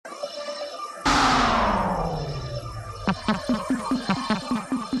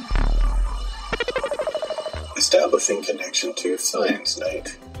Establishing connection to Science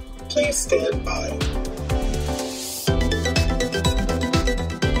Night. Please stand by.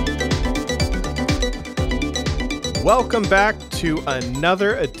 Welcome back to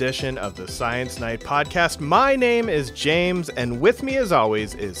another edition of the Science Night podcast. My name is James, and with me as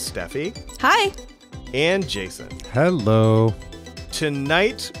always is Steffi. Hi. And Jason. Hello.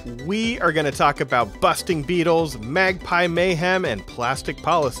 Tonight, we are going to talk about busting beetles, magpie mayhem, and plastic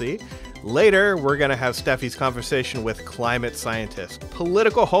policy. Later, we're going to have Steffi's conversation with climate scientist,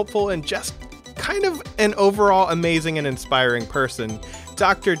 political hopeful, and just kind of an overall amazing and inspiring person,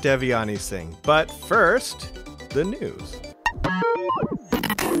 Dr. Devyani Singh. But first, the news.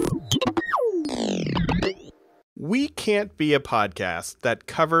 We can't be a podcast that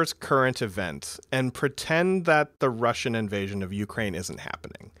covers current events and pretend that the Russian invasion of Ukraine isn't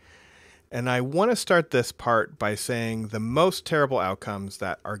happening. And I want to start this part by saying the most terrible outcomes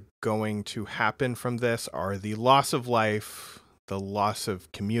that are going to happen from this are the loss of life, the loss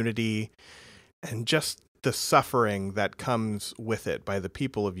of community, and just the suffering that comes with it by the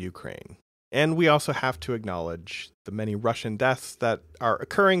people of Ukraine. And we also have to acknowledge the many Russian deaths that are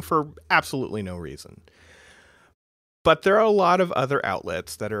occurring for absolutely no reason. But there are a lot of other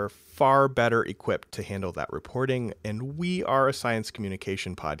outlets that are far better equipped to handle that reporting, and we are a science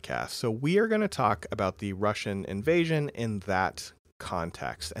communication podcast. So we are going to talk about the Russian invasion in that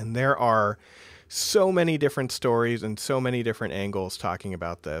context. And there are so many different stories and so many different angles talking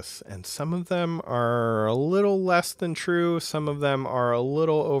about this. And some of them are a little less than true. Some of them are a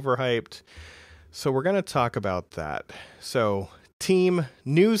little overhyped. So we're going to talk about that. So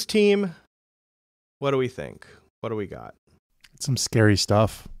news team, what do we think? What do we got? Some scary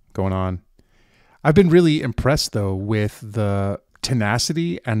stuff going on. I've been really impressed, though, with the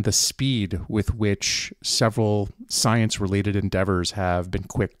tenacity and the speed with which several science-related endeavors have been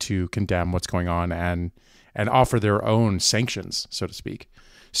quick to condemn what's going on and offer their own sanctions, so to speak.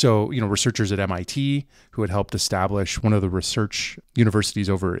 So, researchers at MIT who had helped establish one of the research universities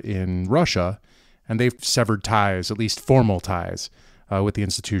over in Russia, and they've severed ties, at least formal ties, with the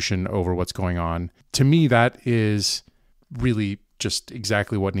institution over what's going on. To me, that is really just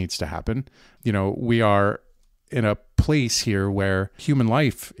exactly what needs to happen. We are in a place here where human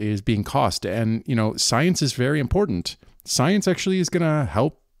life is being cost, and, science is very important. Science actually is going to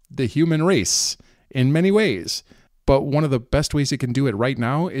help the human race in many ways. But one of the best ways it can do it right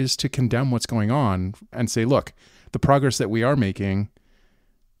now is to condemn what's going on and say, look, the progress that we are making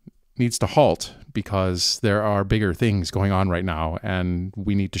needs to halt because there are bigger things going on right now, and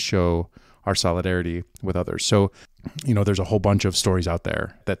we need to show our solidarity with others. So, there's a whole bunch of stories out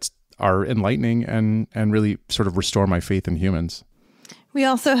there that are enlightening and really sort of restore my faith in humans. We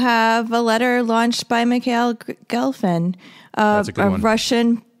also have a letter launched by Mikhail Gelfand, a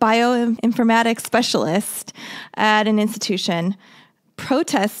Russian bioinformatics specialist at an institution,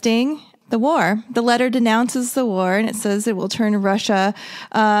 protesting the war. The letter denounces the war, and it says it will turn Russia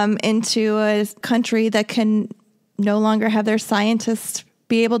into a country that can no longer have their scientists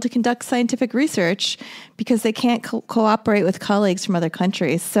be able to conduct scientific research because they can't cooperate with colleagues from other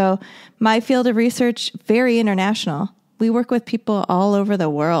countries. So my field of research, very international. We work with people all over the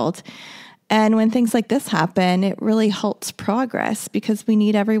world. And when things like this happen, it really halts progress because we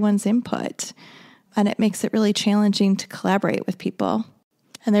need everyone's input. And it makes it really challenging to collaborate with people.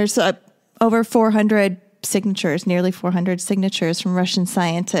 And there's over 400 signatures, nearly 400 signatures from Russian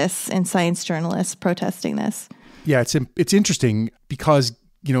scientists and science journalists protesting this. Yeah, it's interesting because,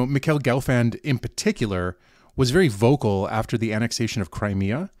 Mikhail Gelfand in particular was very vocal after the annexation of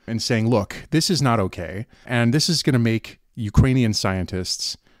Crimea and saying, look, this is not okay. And this is going to make Ukrainian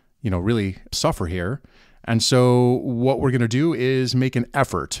scientists, really suffer here. And so what we're going to do is make an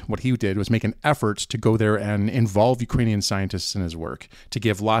effort. What he did was make an effort to go there and involve Ukrainian scientists in his work, to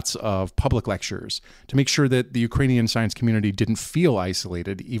give lots of public lectures, to make sure that the Ukrainian science community didn't feel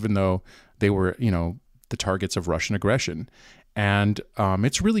isolated, even though they were, the targets of Russian aggression. And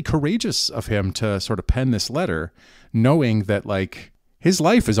it's really courageous of him to sort of pen this letter, knowing that, his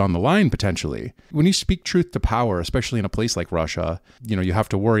life is on the line potentially. When you speak truth to power, especially in a place like Russia, you have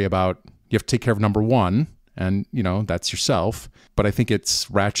to worry about, you have to take care of number one, and, that's yourself. But I think it's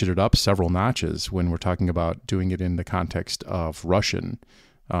ratcheted up several notches when we're talking about doing it in the context of Russian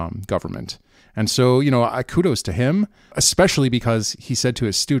government. And so, kudos to him, especially because he said to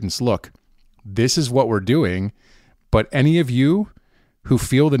his students, look, this is what we're doing, but any of you who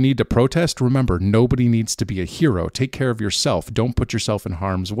feel the need to protest, remember, nobody needs to be a hero. Take care of yourself. Don't put yourself in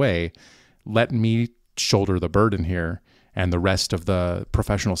harm's way. Let me shoulder the burden here and the rest of the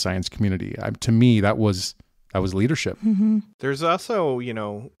professional science community. To me, that was That was leadership. Mm-hmm. There's also,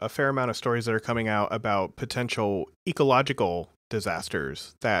 a fair amount of stories that are coming out about potential ecological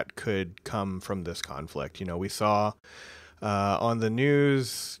disasters that could come from this conflict. We saw on the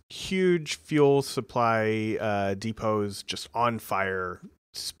news huge fuel supply depots just on fire,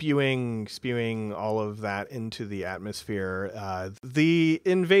 spewing all of that into the atmosphere. The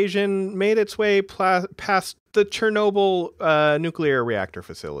invasion made its way past the Chernobyl nuclear reactor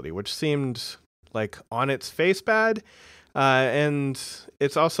facility, which seemed like on its face bad. And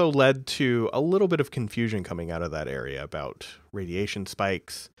it's also led to a little bit of confusion coming out of that area about radiation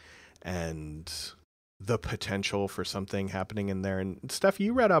spikes and the potential for something happening in there. And Steph,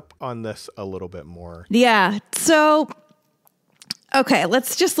 you read up on this a little bit more. Yeah. So, okay,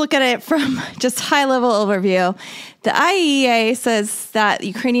 let's just look at it from just high-level overview. The IAEA says that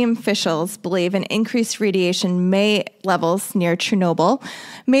Ukrainian officials believe an increased radiation levels near Chernobyl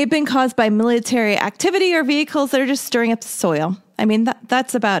may have been caused by military activity or vehicles that are just stirring up the soil. I mean,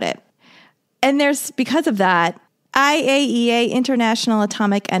 that's about it. And because of that, IAEA, International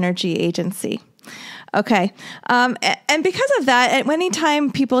Atomic Energy Agency. Okay. And because of that,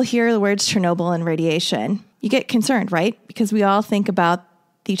 anytime people hear the words Chernobyl and radiation, you get concerned, right? Because we all think about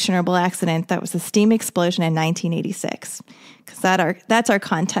the Chernobyl accident that was a steam explosion in 1986, because that's our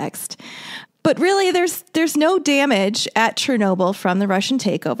context. But really, there's no damage at Chernobyl from the Russian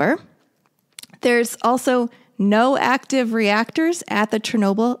takeover. There's also no active reactors at the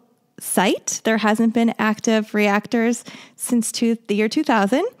Chernobyl site. There hasn't been active reactors since the year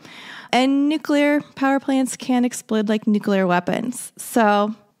 2000. And nuclear power plants can explode like nuclear weapons.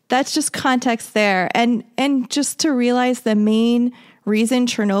 So that's just context there. And just to realize the main reason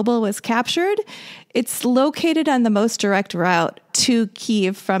Chernobyl was captured, it's located on the most direct route to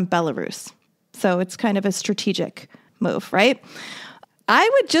Kyiv from Belarus. So it's kind of a strategic move, right? I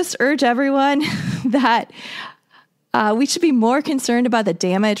would just urge everyone that we should be more concerned about the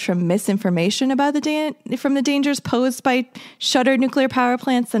damage from misinformation about from the dangers posed by shuttered nuclear power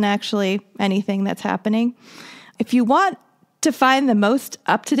plants than actually anything that's happening. If you want to find the most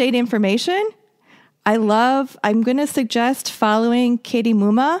up-to-date information, I'm going to suggest following Katie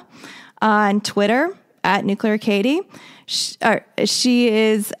Muma on Twitter at Nuclear Katie. She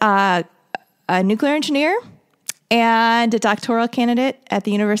is a nuclear engineer and a doctoral candidate at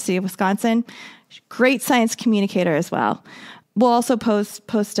the University of Wisconsin. Great science communicator as well. We'll also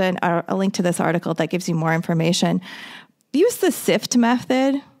post a link to this article that gives you more information. Use the SIFT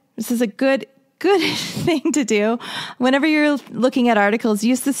method. This is a good thing to do. Whenever you're looking at articles,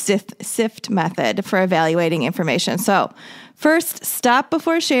 use the SIFT method for evaluating information. So first, stop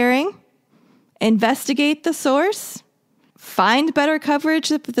before sharing, investigate the source, find better coverage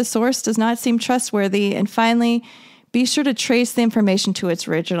if the source does not seem trustworthy, and finally, be sure to trace the information to its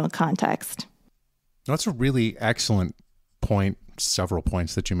original context. That's a really excellent point, several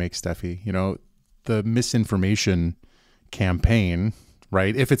points that you make, Steffi. The misinformation campaign,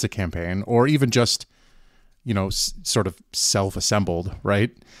 right? If it's a campaign, or even just, sort of self-assembled,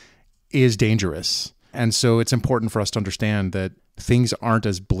 right, is dangerous. And so it's important for us to understand that things aren't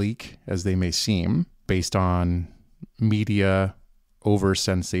as bleak as they may seem based on media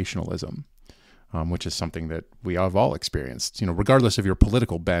over-sensationalism. Which is something that we have all experienced, regardless of your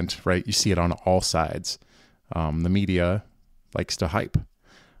political bent, right? You see it on all sides. The media likes to hype.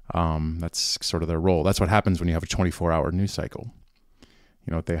 That's sort of their role. That's what happens when you have a 24-hour news cycle.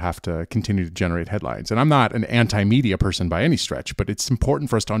 They have to continue to generate headlines. And I'm not an anti-media person by any stretch, but it's important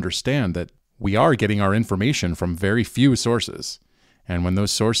for us to understand that we are getting our information from very few sources. And when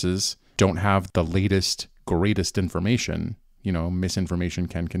those sources don't have the latest, greatest information, misinformation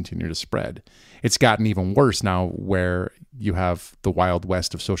can continue to spread. It's gotten even worse now where you have the wild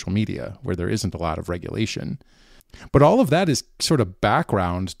west of social media, where there isn't a lot of regulation. But all of that is sort of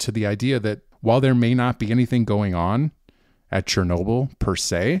background to the idea that while there may not be anything going on at Chernobyl per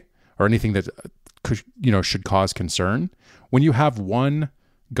se, or anything that could, should cause concern, when you have one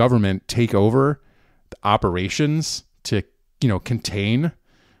government take over the operations to, contain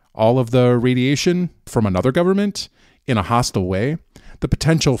all of the radiation from another government in a hostile way, the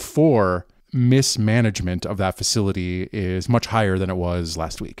potential for mismanagement of that facility is much higher than it was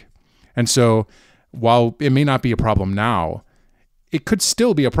last week. And so while it may not be a problem now, it could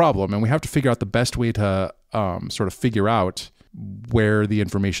still be a problem. And we have to figure out the best way to sort of figure out where the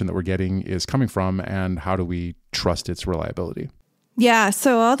information that we're getting is coming from and how do we trust its reliability. Yeah,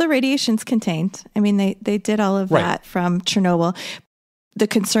 so all the radiation's contained. I mean, they did all of that from Chernobyl. The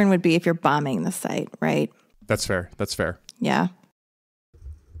concern would be if you're bombing the site, right? That's fair. Yeah.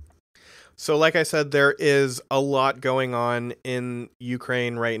 So like I said, there is a lot going on in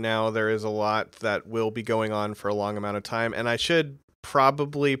Ukraine right now. There is a lot that will be going on for a long amount of time. And I should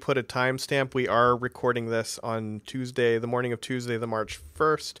probably put a timestamp. We are recording this on Tuesday, the morning of Tuesday, the March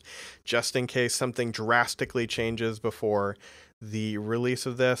 1st, just in case something drastically changes before the release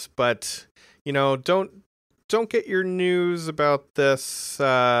of this. But, you know, don't get your news about this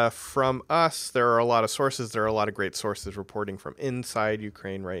from us. There are a lot of sources. There are a lot of great sources reporting from inside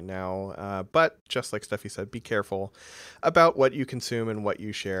Ukraine right now. But just like Steffi said, be careful about what you consume and what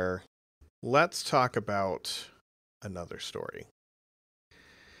you share. Let's talk about another story.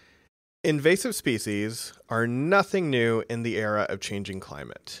 Invasive species are nothing new in the era of changing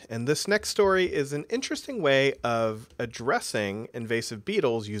climate. And this next story is an interesting way of addressing invasive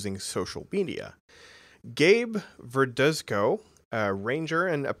beetles using social media. Gabe Verduzco, a ranger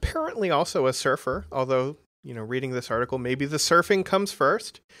and apparently also a surfer, although, you know, reading this article, maybe the surfing comes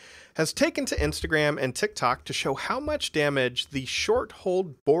first, has taken to Instagram and TikTok to show how much damage the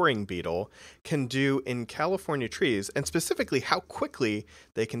short-holed boring beetle can do in California trees, and specifically how quickly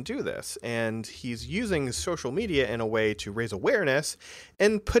they can do this. And he's using social media in a way to raise awareness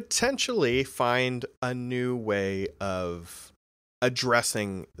and potentially find a new way of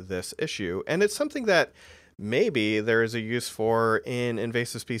addressing this issue. And it's something that maybe there is a use for in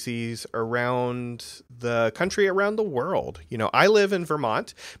invasive species around the country, around the world. You know, I live in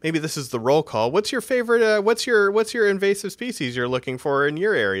Vermont. Maybe this is the roll call. What's your favorite, what's your invasive species you're looking for in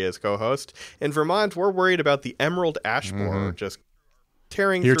your areas, co-host? In Vermont, we're worried about the emerald ash borer just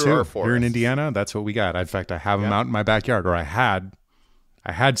tearing Here through too. our forests. Here in Indiana, that's what we got. In fact, I have them out in my backyard, or I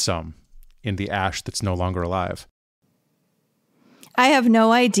had some in the ash that's no longer alive. I have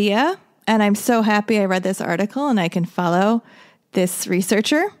no idea. And I'm so happy I read this article and I can follow this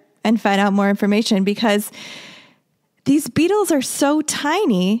researcher and find out more information, because these beetles are so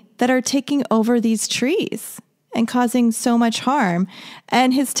tiny that are taking over these trees and causing so much harm.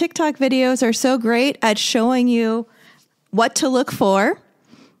 And his TikTok videos are so great at showing you what to look for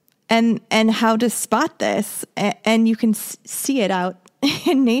and how to spot this. And you can see it out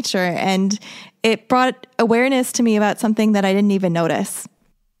in nature. And it brought awareness to me about something that I didn't even notice.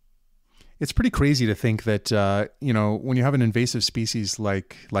 It's pretty crazy to think that, you know, when you have an invasive species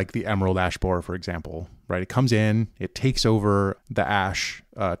like the emerald ash borer, for example, right? It comes in, it takes over the ash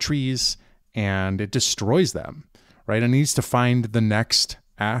trees, and it destroys them, right? And it needs to find the next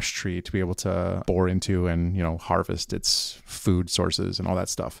ash tree to be able to bore into and, you know, harvest its food sources and all that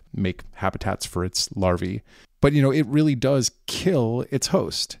stuff, make habitats for its larvae. But, you know, it really does kill its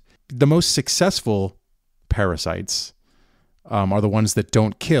host. The most successful parasites are the ones that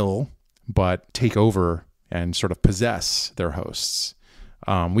don't kill, but take over and sort of possess their hosts.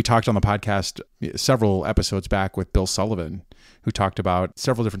 We talked on the podcast several episodes back with Bill Sullivan, who talked about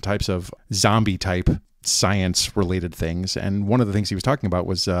several different types of zombie type science-related things. And one of the things he was talking about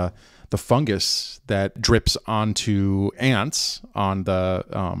was the fungus that drips onto ants on the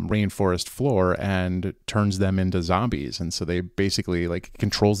rainforest floor and turns them into zombies. And so they basically like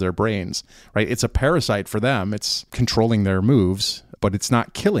controls their brains, right? It's a parasite for them. It's controlling their moves, but it's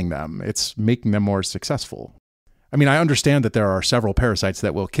not killing them. It's making them more successful. I mean, I understand that there are several parasites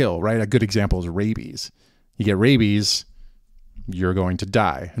that will kill, right? A good example is rabies. You get rabies, you're going to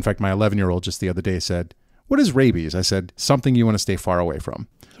die. In fact, my 11-year-old just the other day said, "What is rabies?" I said, "Something you want to stay far away from."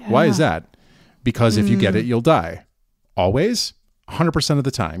 Yeah. Why is that? Because if you get it, you'll die. Always? 100% of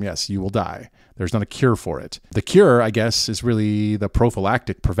the time, yes, you will die. There's not a cure for it. The cure, I guess, is really the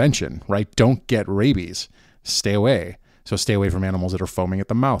prophylactic prevention, right? Don't get rabies. Stay away. So stay away from animals that are foaming at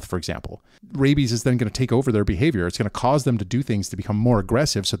the mouth, for example. Rabies is then going to take over their behavior. It's going to cause them to do things to become more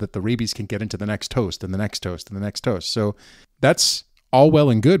aggressive so that the rabies can get into the next host and the next host and the next host. So that's all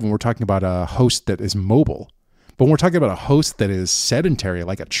well and good when we're talking about a host that is mobile. But when we're talking about a host that is sedentary,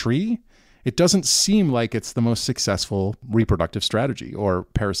 like a tree, it doesn't seem like it's the most successful reproductive strategy or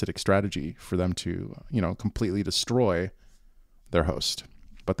parasitic strategy for them to, you know, completely destroy their host.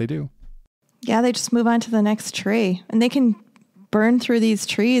 But they do. Yeah, they just move on to the next tree, and they can burn through these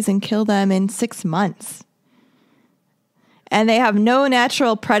trees and kill them in 6 months. And they have no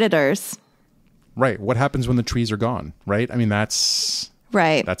natural predators. Right. What happens when the trees are gone, right? I mean, that's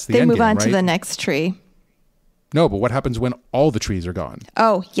right. That's the they end move game, on right? to the next tree. No, but what happens when all the trees are gone?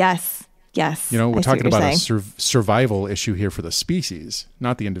 Oh, yes. Yes. You know, we're talking about saying. a survival issue here for the species,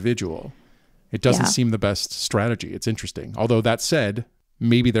 not the individual. It doesn't seem the best strategy. It's interesting. Although that said,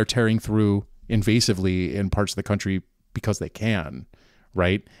 maybe they're tearing through invasively in parts of the country because they can,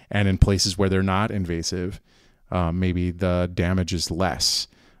 right? And in places where they're not invasive, maybe the damage is less,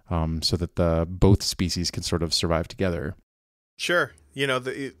 so that both species can sort of survive together. Sure.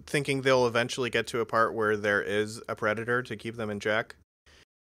 Thinking they'll eventually get to a part where there is a predator to keep them in check.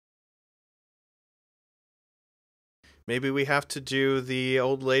 Maybe we have to do the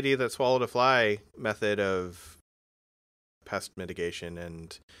old lady that swallowed a fly method of pest mitigation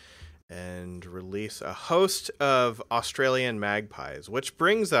and release a host of Australian magpies, which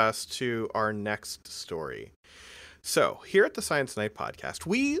brings us to our next story. So here at the Science Night podcast,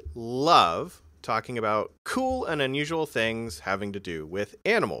 we love talking about cool and unusual things having to do with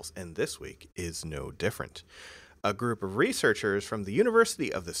animals, and this week is no different. A group of researchers from the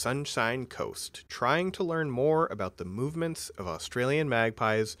University of the Sunshine Coast, trying to learn more about the movements of Australian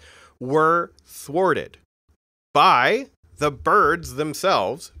magpies, were thwarted by the birds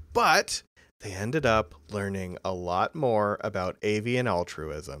themselves, but they ended up learning a lot more about avian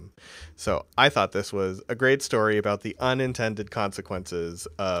altruism. So I thought this was a great story about the unintended consequences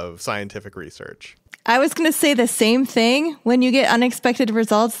of scientific research. I was going to say the same thing. When you get unexpected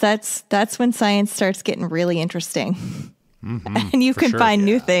results, that's when science starts getting really interesting. Mm-hmm, and you can find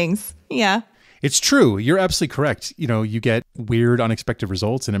new things. Yeah. It's true. You're absolutely correct. You get weird, unexpected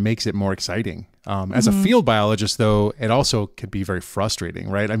results, and it makes it more exciting. As a field biologist, though, it also could be very frustrating,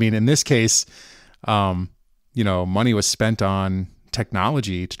 right? I mean, in this case, money was spent on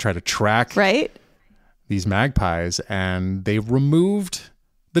technology to try to track these magpies, and they removed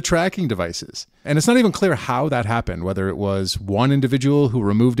the tracking devices. And it's not even clear how that happened, whether it was one individual who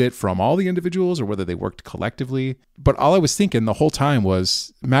removed it from all the individuals or whether they worked collectively. But all I was thinking the whole time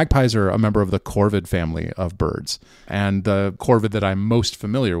was magpies are a member of the corvid family of birds. And the corvid that I'm most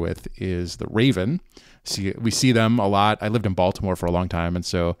familiar with is the raven. We see them a lot. I lived in Baltimore for a long time, and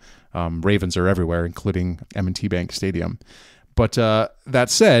so ravens are everywhere, including M&T Bank Stadium. But that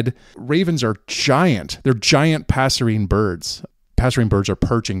said, ravens are giant. They're giant passerine birds. Passerine birds are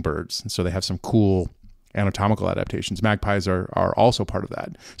perching birds, and so they have some cool anatomical adaptations. Magpies are also part of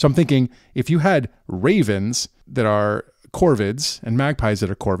that. So I'm thinking, if you had ravens that are corvids and magpies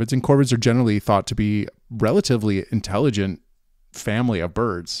that are corvids, and corvids are generally thought to be relatively intelligent family of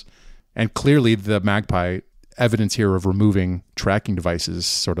birds, and clearly the magpie evidence here of removing tracking devices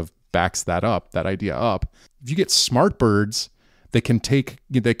sort of backs that idea up. If you get smart birds that can take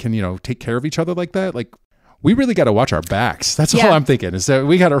care of each other like that, like, we really got to watch our backs. That's all I'm thinking, is that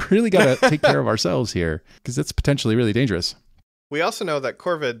we really got to take care of ourselves here, because that's potentially really dangerous. We also know that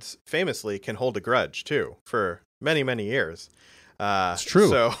corvids famously can hold a grudge too for many, many years. It's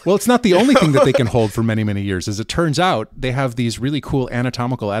true. Well, it's not the only thing that they can hold for many, many years. As it turns out, they have these really cool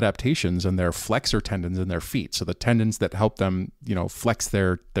anatomical adaptations in their flexor tendons in their feet. So the tendons that help them, flex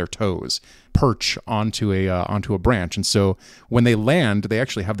their toes, perch onto a branch. And so when they land, they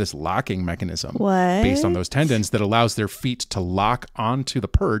actually have this locking mechanism based on those tendons that allows their feet to lock onto the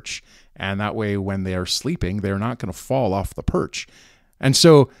perch. And that way, when they are sleeping, they're not going to fall off the perch. And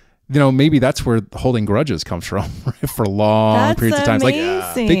so, maybe that's where holding grudges comes from for long periods of time. Amazing.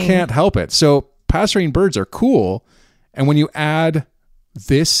 Like, they can't help it. So passerine birds are cool. And when you add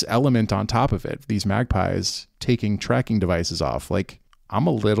this element on top of it, these magpies taking tracking devices off, like, I'm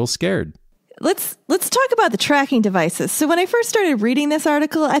a little scared. Let's talk about the tracking devices. So when I first started reading this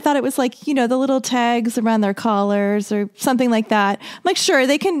article, I thought it was like, the little tags around their collars or something like that. I'm like, sure,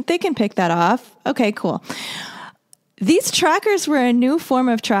 they can pick that off. Okay, cool. These trackers were a new form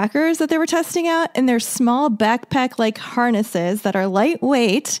of trackers that they were testing out, and they're small backpack-like harnesses that are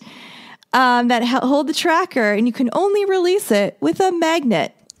lightweight, that hold the tracker, and you can only release it with a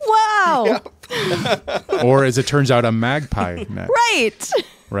magnet. Wow! Yep. Or, as it turns out, a magpie net. Right.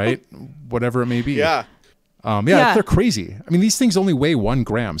 Right? Whatever it may be. Yeah. They're crazy. I mean, these things only weigh 1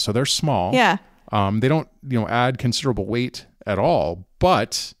 gram, so they're small. Yeah. They don't, add considerable weight at all,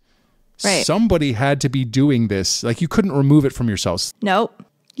 but somebody had to be doing this. Like, you couldn't remove it from yourself. Nope.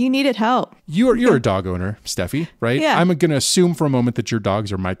 You needed help. You're a dog owner, Steffi, right? Yeah. I'm going to assume for a moment that your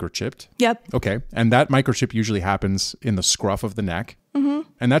dogs are microchipped. Yep. Okay. And that microchip usually happens in the scruff of the neck. Mm-hmm.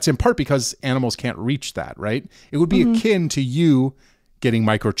 And that's in part because animals can't reach that, right? It would be akin to you getting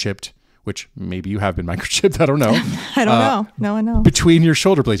microchipped, which maybe you have been microchipped. I don't know. I don't know. No one knows. Between your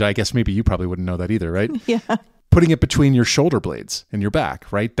shoulder blades. I guess maybe you probably wouldn't know that either, right? Yeah. Putting it between your shoulder blades and your back,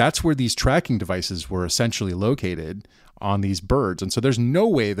 right? That's where these tracking devices were essentially located on these birds. And so there's no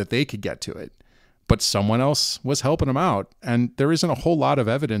way that they could get to it, but someone else was helping them out. And there isn't a whole lot of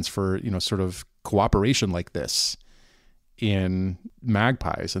evidence for, sort of cooperation like this in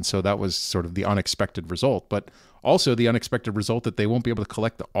magpies. And so that was sort of the unexpected result, but also the unexpected result that they won't be able to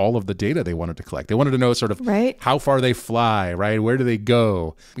collect all of the data they wanted to collect. They wanted to know sort of how far they fly, right? Where do they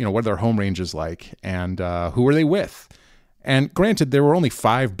go? What are their home ranges like? And who are they with? And granted, there were only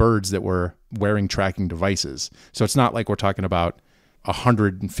 5 birds that were wearing tracking devices. So it's not like we're talking about,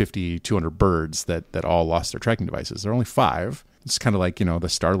 150, 200 birds that all lost their tracking devices. There are only 5. It's kind of like, the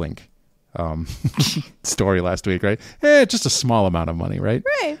Starlink story last week, right? Just a small amount of money, right?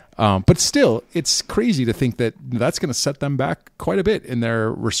 Right. But still, it's crazy to think that that's going to set them back quite a bit in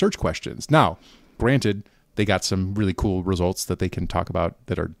their research questions. Now, granted, they got some really cool results that they can talk about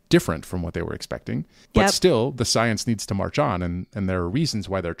that are different from what they were expecting. But still, the science needs to march on, and there are reasons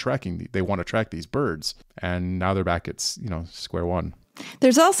why they want to track these birds. And now they're back at, square one.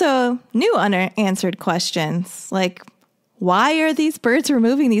 There's also new unanswered questions, like, why are these birds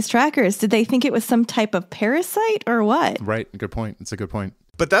removing these trackers? Did they think it was some type of parasite or what? Right. Good point. It's a good point.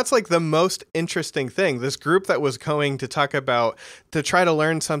 But that's like the most interesting thing. This group that was going to try to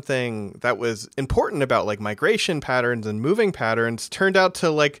learn something that was important about like migration patterns and moving patterns turned out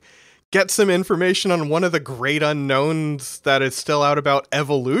to like get some information on one of the great unknowns that is still out about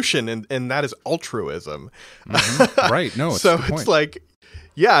evolution, and that is altruism. Mm-hmm. Right. No, it's so it's like,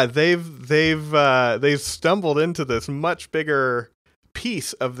 yeah, they've stumbled into this much bigger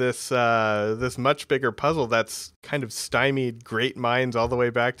piece of this much bigger puzzle that's kind of stymied great minds all the way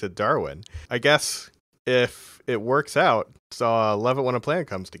back to Darwin. I guess if it works out, so I love it when a plan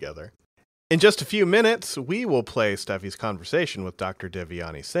comes together. In just a few minutes, we will play Steffi's conversation with Dr.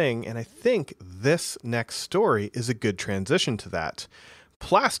 Devyani Singh, and I think this next story is a good transition to that.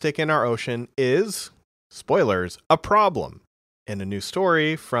 Plastic in our ocean is, spoilers, a problem. In a new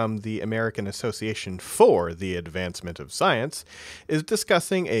story from the American Association for the Advancement of Science is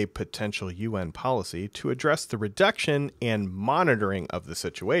discussing a potential UN policy to address the reduction and monitoring of the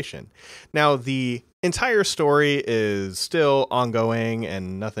situation. Now, the entire story is still ongoing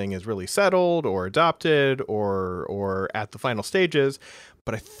and nothing is really settled or adopted or at the final stages.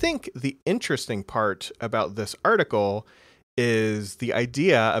 But I think the interesting part about this article is the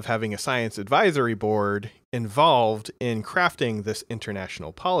idea of having a science advisory board involved in crafting this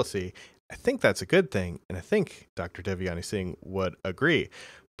international policy. I think that's a good thing, and I think Dr. Devyani Singh would agree.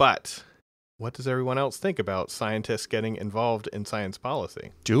 But what does everyone else think about scientists getting involved in science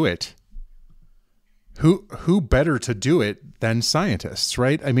policy? Do it. Who better to do it than scientists,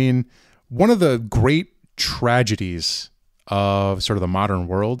 right? I mean, one of the great tragedies of sort of the modern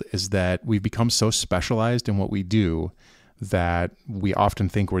world is that we've become so specialized in what we do that we often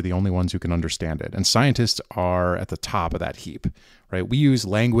think we're the only ones who can understand it. And scientists are at the top of that heap, right? We use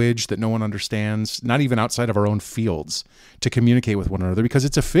language that no one understands, not even outside of our own fields, to communicate with one another because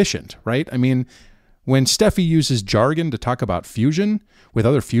it's efficient, right? I mean, when Steffi uses jargon to talk about fusion with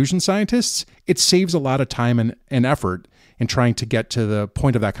other fusion scientists, it saves a lot of time and effort in trying to get to the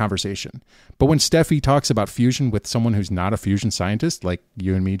point of that conversation. But when Steffi talks about fusion with someone who's not a fusion scientist, like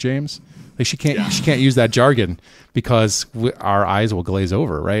you and me, James, like she can't use that jargon because our eyes will glaze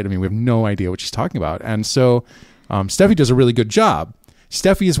over, right? I mean, we have no idea what she's talking about. And so Steffi does a really good job.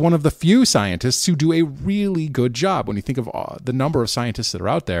 Steffi is one of the few scientists who do a really good job when you think of the number of scientists that are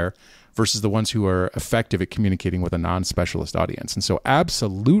out there versus the ones who are effective at communicating with a non-specialist audience. And so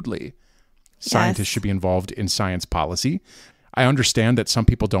absolutely, scientists should be involved in science policy. I understand that some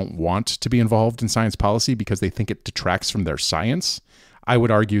people don't want to be involved in science policy because they think it detracts from their science. I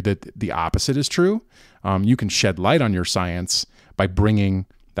would argue that the opposite is true. You can shed light on your science by bringing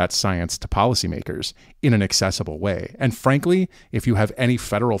that science to policymakers in an accessible way. And frankly, if you have any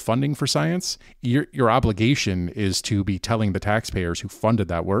federal funding for science, your obligation is to be telling the taxpayers who funded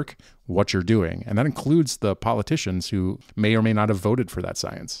that work what you're doing. And that includes the politicians who may or may not have voted for that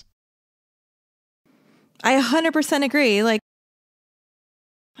science. I 100% agree. Like,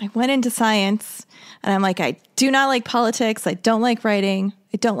 I went into science and I'm like, I do not like politics. I don't like writing.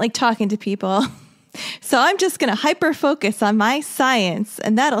 I don't like talking to people. So I'm just going to hyper focus on my science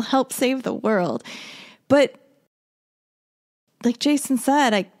and that'll help save the world. But like Jason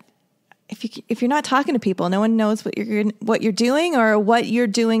said, if you're not talking to people, no one knows what you're doing or what you're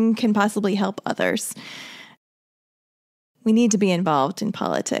doing can possibly help others. We need to be involved in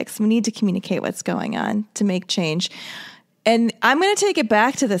politics. We need to communicate what's going on to make change. And I'm going to take it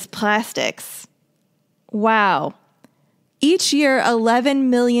back to this plastics. Wow. Each year, 11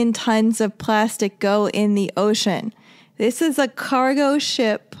 million tons of plastic go in the ocean. This is a cargo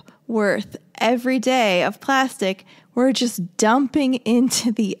ship worth every day of plastic we're just dumping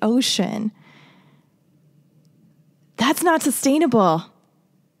into the ocean. That's not sustainable.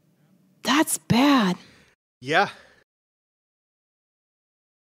 That's bad. Yeah.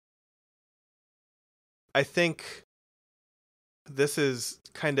 I think this is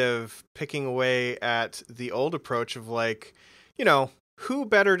kind of picking away at the old approach of like, who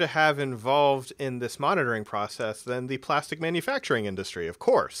better to have involved in this monitoring process than the plastic manufacturing industry? Of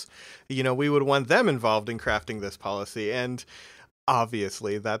course, we would want them involved in crafting this policy. And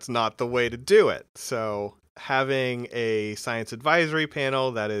obviously that's not the way to do it. So having a science advisory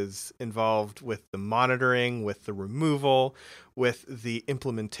panel that is involved with the monitoring, with the removal, with the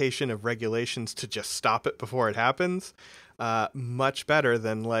implementation of regulations to just stop it before it happens, much better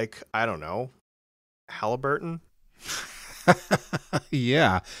than, like, I don't know, Halliburton.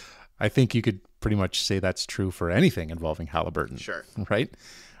 Yeah, I think you could pretty much say that's true for anything involving Halliburton. Sure. Right?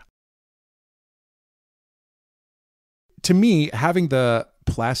 To me, having the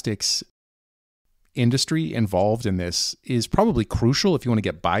plastics industry involved in this is probably crucial if you want to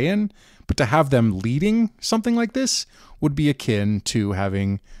get buy-in, but to have them leading something like this would be akin to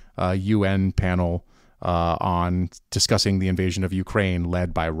having a UN panel on discussing the invasion of Ukraine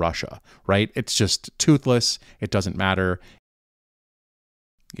led by Russia, right? It's just toothless. It doesn't matter.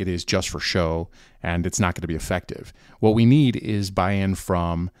 It is just for show, and it's not going to be effective. What we need is buy-in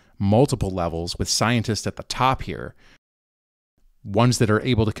from multiple levels with scientists at the top here, ones that are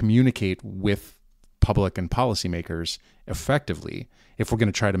able to communicate with public and policymakers effectively if we're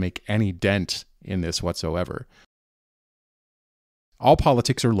going to try to make any dent in this whatsoever. All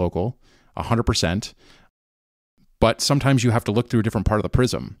politics are local, 100%, but sometimes you have to look through a different part of the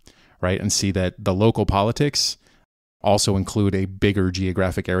prism, right, and see that the local politics also include a bigger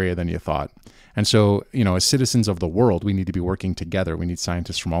geographic area than you thought. And so, as citizens of the world, we need to be working together. We need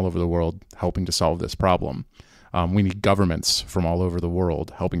scientists from all over the world helping to solve this problem. We need governments from all over the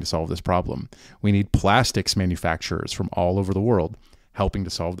world helping to solve this problem. We need plastics manufacturers from all over the world helping to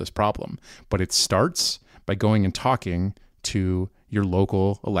solve this problem. But it starts by going and talking to your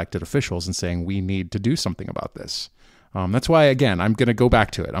local elected officials and saying, we need to do something about this. That's why, again, I'm going to go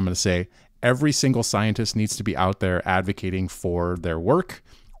back to it. I'm going to say every single scientist needs to be out there advocating for their work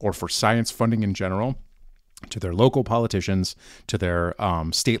or for science funding in general, to their local politicians, to their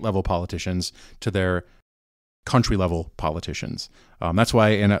state level politicians, to their country level politicians. That's why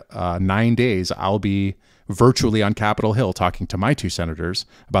in 9 days, I'll be virtually on Capitol Hill talking to my two senators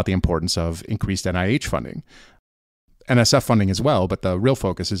about the importance of increased NIH funding. NSF funding as well, but the real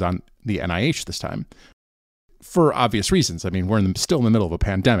focus is on the NIH this time. For obvious reasons. I mean, we're still in the middle of a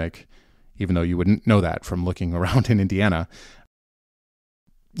pandemic, even though you wouldn't know that from looking around in Indiana.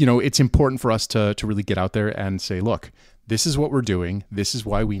 It's important for us to really get out there and say, look, this is what we're doing. This is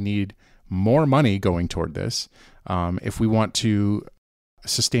why we need more money going toward this. If we want to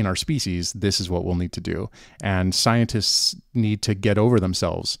sustain our species, this is what we'll need to do. And scientists need to get over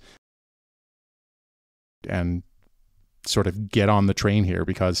themselves and sort of get on the train here,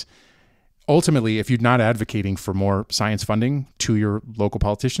 because ultimately, if you're not advocating for more science funding to your local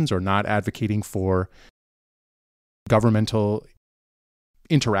politicians or not advocating for governmental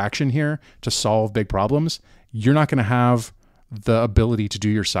interaction here to solve big problems, you're not going to have the ability to do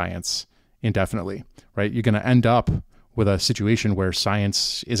your science indefinitely, right? You're going to end up with a situation where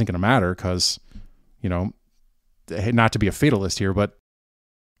science isn't going to matter because, not to be a fatalist here, but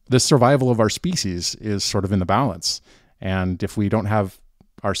the survival of our species is sort of in the balance. And if we don't have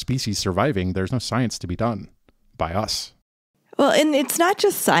our species surviving, there's no science to be done by us. Well, and it's not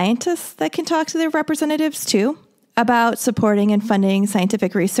just scientists that can talk to their representatives too about supporting and funding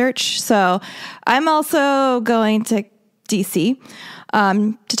scientific research. So I'm also going to DC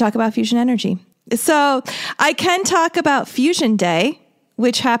to talk about fusion energy. So I can talk about Fusion Day,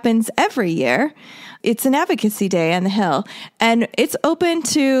 which happens every year. It's an advocacy day on the Hill, and it's open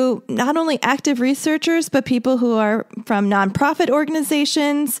to not only active researchers, but people who are from nonprofit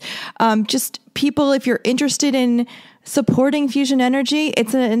organizations, just people, if you're interested in supporting fusion energy.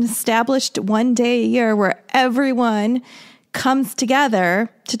 It's an established one day a year where everyone comes together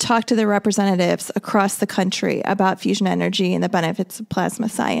to talk to their representatives across the country about fusion energy and the benefits of plasma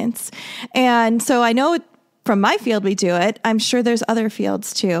science. And so I know from my field we do it. I'm sure there's other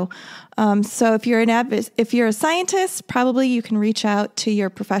fields too. So if you're a scientist, probably you can reach out to your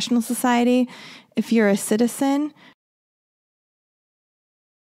professional society. If you're a citizen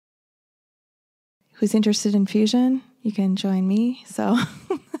who's interested in fusion, you can join me. So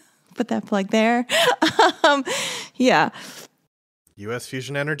put that plug there. Yeah.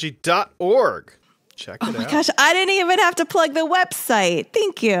 usfusionenergy.org. Check it out. Oh my gosh, I didn't even have to plug the website.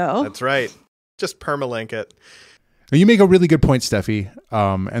 Thank you. That's right. Just permalink it. You make a really good point, Steffi,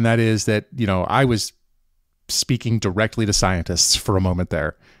 and that is that, I was speaking directly to scientists for a moment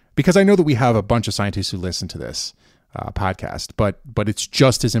there, because I know that we have a bunch of scientists who listen to this podcast, but it's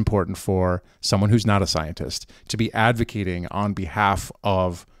just as important for someone who's not a scientist to be advocating on behalf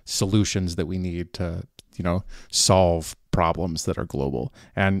of solutions that we need to, solve problems that are global.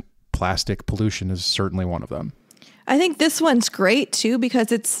 And plastic pollution is certainly one of them. I think this one's great too,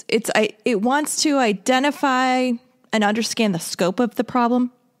 because it wants to identify and understand the scope of the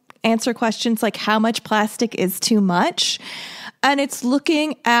problem. Answer questions like how much plastic is too much. And it's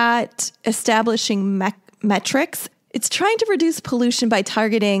looking at establishing metrics. It's trying to reduce pollution by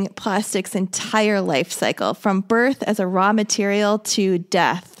targeting plastic's entire life cycle, from birth as a raw material to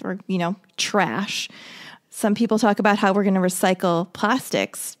death or, trash. Some people talk about how we're going to recycle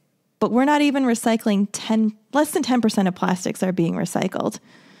plastics, but we're not even recycling less than 10% of plastics are being recycled.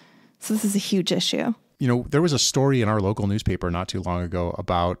 So this is a huge issue. There was a story in our local newspaper not too long ago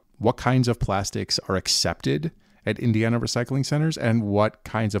about what kinds of plastics are accepted at Indiana recycling centers and what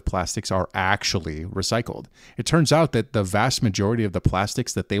kinds of plastics are actually recycled. It turns out that the vast majority of the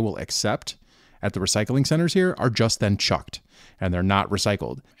plastics that they will accept at the recycling centers here are just then chucked and they're not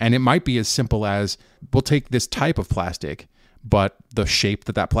recycled. And it might be as simple as, we'll take this type of plastic, but the shape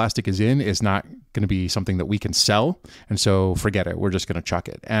that plastic is in is not going to be something that we can sell. And so forget it. We're just going to chuck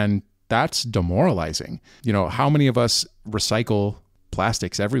it. And that's demoralizing. How many of us recycle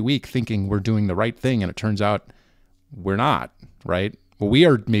plastics every week thinking we're doing the right thing, and it turns out we're not, right? Well, we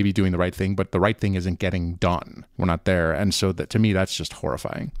are maybe doing the right thing, but the right thing isn't getting done. We're not there. And so to me, that's just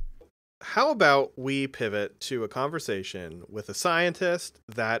horrifying. How about we pivot to a conversation with a scientist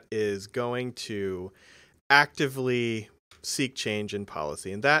that is going to actively seek change in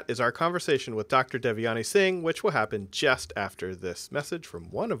policy? And that is our conversation with Dr. Devyani Singh, which will happen just after this message from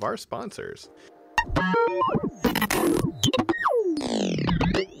one of our sponsors.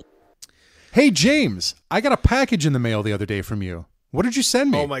 Hey, James, I got a package in the mail the other day from you. What did you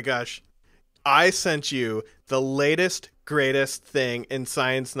send me? Oh my gosh. I sent you the latest, greatest thing in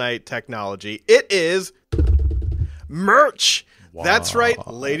Science Night technology. It is merch. Wow. That's right,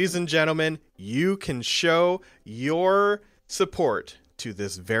 ladies and gentlemen. You can show your support to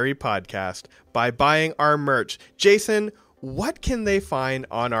this very podcast by buying our merch. Jason, what can they find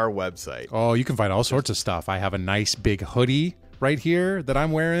on our website? Oh, you can find all sorts of stuff. I have a nice big hoodie right here that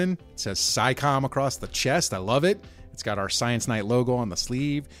I'm wearing. It says SciComm across the chest. I love it. It's got our Science Night logo on the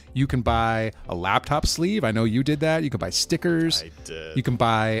sleeve. You can buy a laptop sleeve. I know you did that. You can buy stickers. I did. You can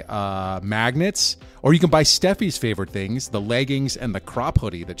buy magnets, or you can buy Steffi's favorite things, the leggings and the crop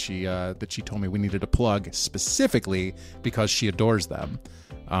hoodie that she told me we needed to plug specifically because she adores them.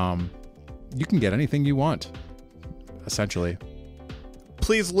 You can get anything you want, essentially.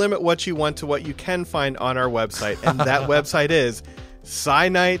 Please limit what you want to what you can find on our website. And that website is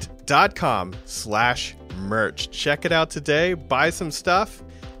scinight.com/merch. Check it out today, buy some stuff,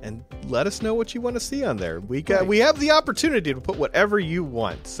 and let us know what you want to see on there. We have the opportunity to put whatever you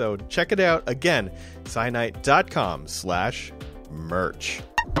want. So check it out again, scinight.com/merch.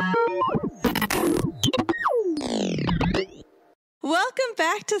 Welcome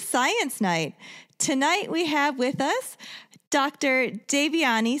back to Science Night. Tonight we have with us Dr.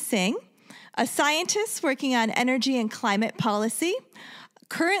 Devyani Singh, a scientist working on energy and climate policy,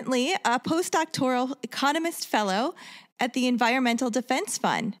 currently a postdoctoral economist fellow at the Environmental Defense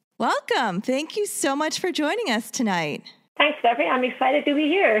Fund. Welcome. Thank you so much for joining us tonight. Thanks, Steffi. I'm excited to be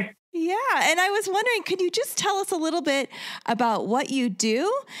here. Yeah, and I was wondering, could you just tell us a little bit about what you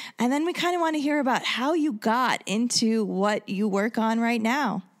do? And then we kind of want to hear about how you got into what you work on right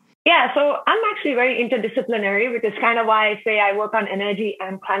now. Yeah, so I'm actually very interdisciplinary, which is kind of why I say I work on energy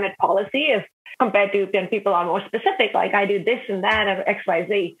and climate policy as compared to when people are more specific, like I do this and that and X, Y,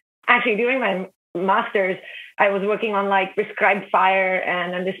 Z. Actually, during my master's, I was working on like prescribed fire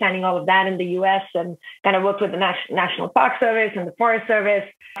and understanding all of that in the US, and kind of worked with the National Park Service and the Forest Service.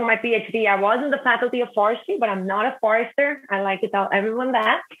 For my Ph.D., I was in the Faculty of Forestry, but I'm not a forester. I like to tell everyone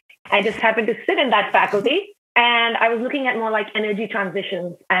that. I just happened to sit in that faculty. And I was looking at more like energy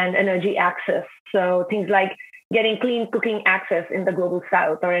transitions and energy access. So things like getting clean cooking access in the global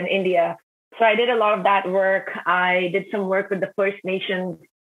south or in India. So I did a lot of that work. I did some work with the First Nations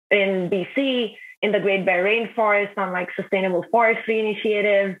in BC, in the Great Bear Rainforest on like sustainable forestry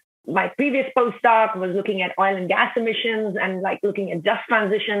initiatives. My previous postdoc was looking at oil and gas emissions and like looking at just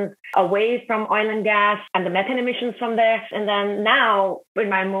transitions away from oil and gas and the methane emissions from there. And then now, in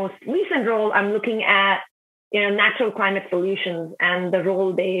my most recent role, I'm looking at natural climate solutions and the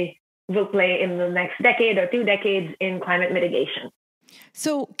role they will play in the next decade or 2 decades in climate mitigation.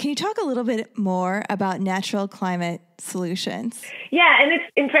 So can you talk a little bit more about natural climate solutions? Yeah, and it's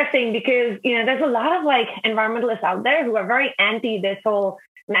interesting because, there's a lot of like environmentalists out there who are very anti this whole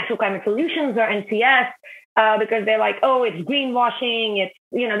natural climate solutions or NCS because they're like, oh, it's greenwashing. It's,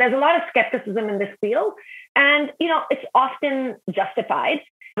 there's a lot of skepticism in this field. And, it's often justified.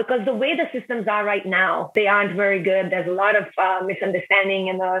 Because the way the systems are right now, they aren't very good. There's a lot of misunderstanding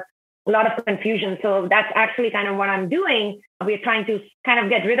and a lot of confusion. So that's actually kind of what I'm doing. We're trying to kind of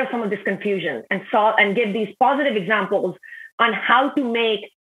get rid of some of this confusion and solve and give these positive examples on how to make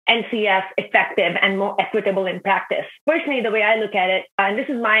NCF effective and more equitable in practice. Personally, the way I look at it, and this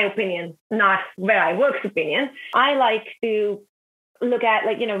is my opinion, not where I work's opinion, I like to look at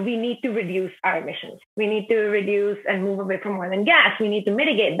we need to reduce our emissions. We need to reduce and move away from oil and gas. We need to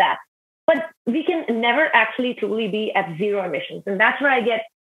mitigate that. But we can never actually truly be at zero emissions. And that's where I get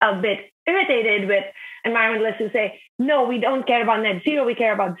a bit irritated with environmentalists who say, no, we don't care about net zero, we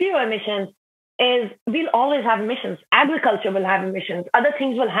care about zero emissions. Is we'll always have emissions. Agriculture will have emissions. Other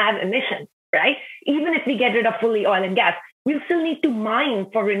things will have emissions, right? Even if we get rid of fully oil and gas, we'll still need to mine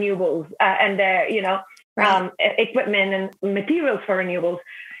for renewables and their, equipment and materials for renewables.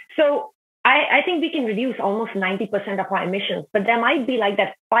 So I think we can reduce almost 90% of our emissions, but there might be like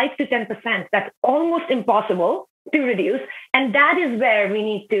that 5 to 10% that's almost impossible to reduce. And that is where we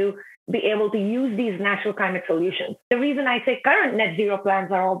need to be able to use these natural climate solutions. The reason I say current net zero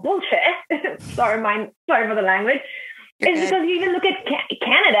plans are all bullshit, sorry for the language, is because you even look at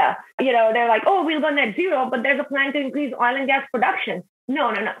Canada, they're like, oh, we'll go net zero, but there's a plan to increase oil and gas production.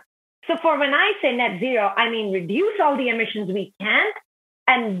 No. So for when I say net zero, I mean reduce all the emissions we can,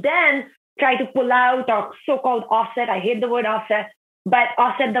 and then try to pull out or so-called offset. I hate the word offset, but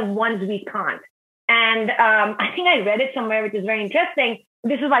offset the ones we can't. And I think I read it somewhere, which is very interesting.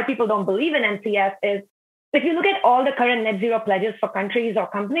 This is why people don't believe in NCF is if you look at all the current net zero pledges for countries or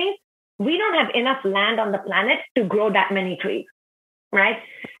companies, we don't have enough land on the planet to grow that many trees, right?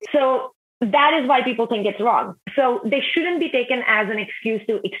 So that is why people think it's wrong. So they shouldn't be taken as an excuse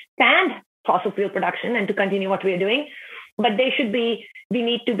to expand fossil fuel production and to continue what we're doing. But we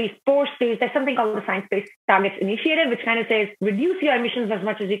need to be forced to, there's something called the Science Based Targets Initiative, which kind of says, reduce your emissions as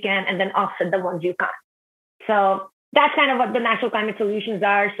much as you can and then offset the ones you can't. So that's kind of what the natural climate solutions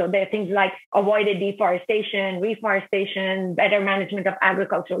are. So there are things like avoided deforestation, reforestation, better management of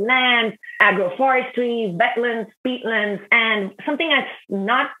agricultural lands, agroforestry, wetlands, peatlands, and something that's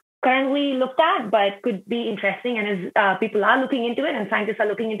not currently looked at, but could be interesting. And as people are looking into it and scientists are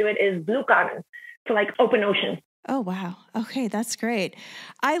looking into it is blue carbon. So like open ocean. Oh, wow. Okay, that's great.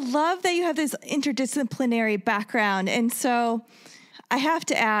 I love that you have this interdisciplinary background. And so I have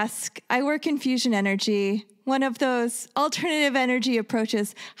to ask, I work in fusion energy, one of those alternative energy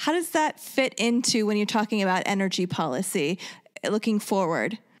approaches. How does that fit into when you're talking about energy policy looking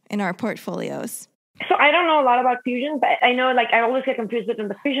forward in our portfolios? So I don't know a lot about fusion, but I know I always get confused between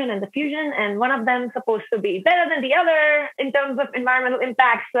the fission and the fusion, and one of them is supposed to be better than the other in terms of environmental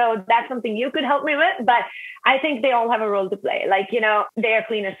impact. So that's something you could help me with, but I think they all have a role to play. They are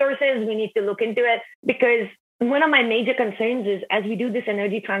cleaner sources. We need to look into it because one of my major concerns is as we do this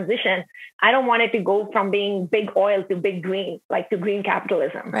energy transition, I don't want it to go from being big oil to big green, to green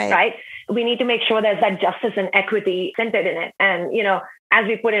capitalism, right? We need to make sure there's that justice and equity centered in it. And, as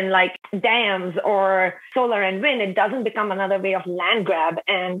we put in dams or solar and wind, it doesn't become another way of land grab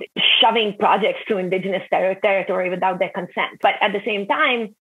and shoving projects to indigenous territory without their consent. But at the same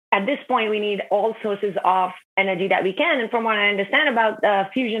time, at this point, we need all sources of energy that we can. And from what I understand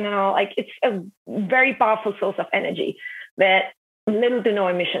about fusion and all, it's a very powerful source of energy with little to no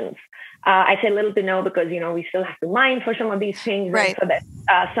emissions. I say little to no because, we still have to mine for some of these things. Right. So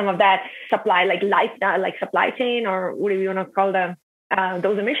that some of that supply, supply chain or what do you want to call them?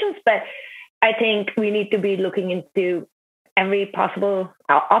 Those emissions. But I think we need to be looking into every possible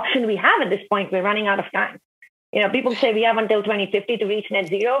option we have at this point. We're running out of time. People say we have until 2050 to reach net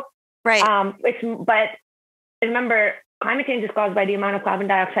zero. Right. But remember, climate change is caused by the amount of carbon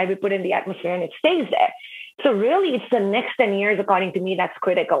dioxide we put in the atmosphere and it stays there. So really, it's the next 10 years, according to me, that's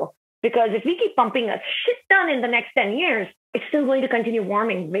critical. Because if we keep pumping a shit ton in the next 10 years, it's still going to continue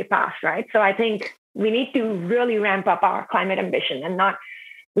warming way past, right? So I think we need to really ramp up our climate ambition and not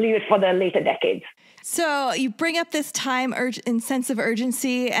leave it for the later decades. So you bring up this time and sense of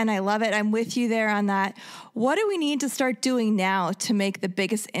urgency, and I love it. I'm with you there on that. What do we need to start doing now to make the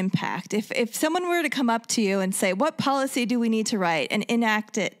biggest impact? If someone were to come up to you and say, what policy do we need to write and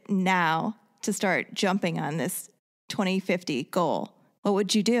enact it now to start jumping on this 2050 goal, what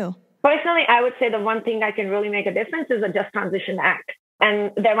would you do? Personally, I would say the one thing that can really make a difference is a Just Transition Act.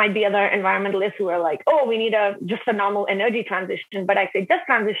 And there might be other environmentalists who are like, oh, we need just a normal energy transition. But I say just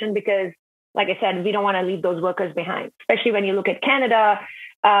transition because, like I said, we don't want to leave those workers behind, especially when you look at Canada.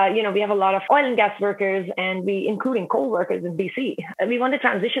 We have a lot of oil and gas workers and including coal workers in BC. We want to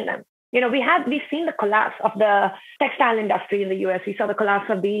transition them. We've seen the collapse of the textile industry in the US. We saw the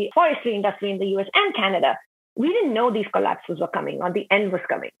collapse of the forestry industry in the US and Canada. we didn't know these collapses were coming or the end was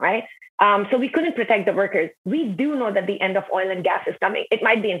coming, right? So we couldn't protect the workers. We do know that the end of oil and gas is coming. It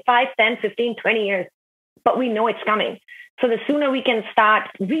might be in 5, 10, 15, 20 years, but we know it's coming. So the sooner we can start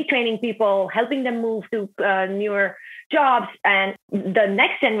retraining people, helping them move to newer jobs, and the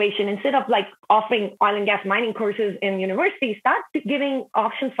next generation, instead of like offering oil and gas mining courses in universities, start giving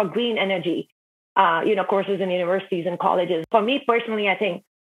options for green energy, courses in universities and colleges. For me personally, I think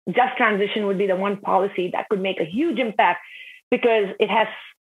just transition would be the one policy that could make a huge impact because it has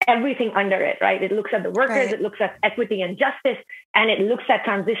everything under it, right? It looks at the workers, right. It looks at equity and justice, and it looks at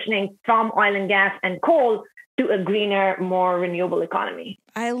transitioning from oil and gas and coal to a greener, more renewable economy.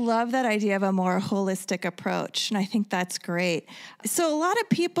 I love that idea of a more holistic approach, and I think that's great. So a lot of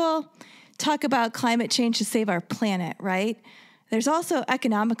people talk about climate change to save our planet, right? There's also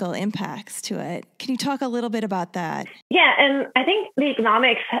economical impacts to it. Can you talk a little bit about that? Yeah, and I think the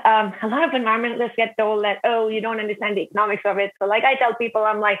economics, a lot of environmentalists get told that, oh, you don't understand the economics of it. So like I tell people,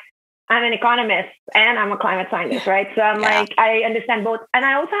 I'm an economist and I'm a climate scientist, right? So I understand both. And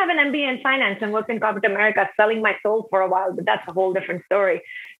I also have an MBA in finance and worked in corporate America, selling my soul for a while, but that's a whole different story.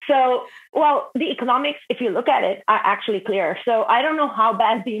 So, the economics, if you look at it, are actually clear. So I don't know how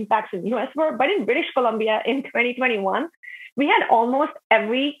bad the impacts in the US were, but in British Columbia in 2021, we had almost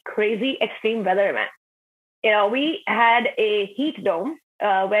every crazy extreme weather event. We had a heat dome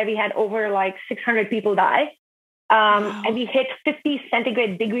where we had over like 600 people die. And we hit 50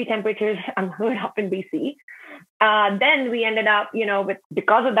 centigrade degree temperatures unheard of in BC. Then we ended up,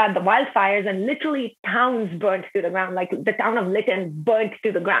 because of that, the wildfires, and literally towns burnt to the ground, like the town of Lytton burnt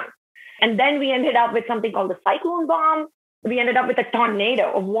to the ground. And then we ended up with something called the cyclone bomb. We ended up with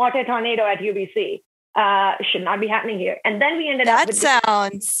a water tornado at UBC. Should not be happening here. And then we ended up with... That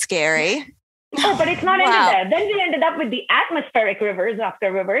sounds scary. Oh, but it's not ended there. Then we ended up with the atmospheric rivers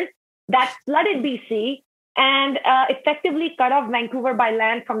after rivers that flooded BC and effectively cut off Vancouver by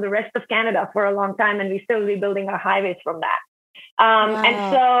land from the rest of Canada for a long time. And we're still rebuilding our highways from that.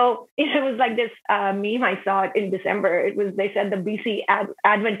 And so it was like this meme I saw it in December. They said the BC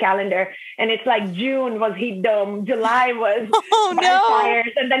advent calendar, and it's like June was heat dome, July was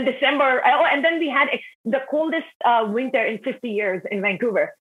wildfires, and then December. And then we had the coldest winter in 50 years in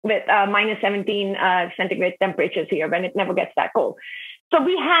Vancouver with minus 17 centigrade temperatures here, when it never gets that cold. So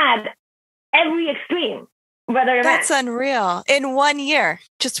we had every extreme weather event. That's unreal. In 1 year,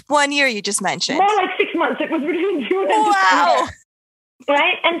 just 1 year you just mentioned. More like 6 months. It was between June and December.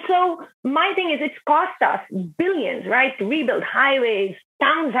 Right? And so my thing is, it's cost us billions, right? To rebuild highways,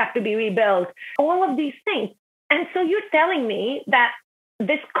 towns have to be rebuilt, all of these things. And so you're telling me that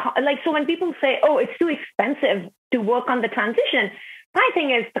so when people say, oh, it's too expensive to work on the transition, my thing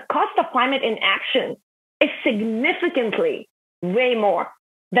is the cost of climate inaction is significantly way more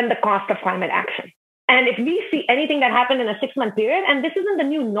than the cost of climate action. And if we see anything that happened in a 6-month period, and this isn't the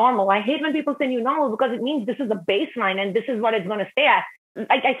new normal. I hate when people say new normal because it means this is a baseline and this is what it's going to stay at.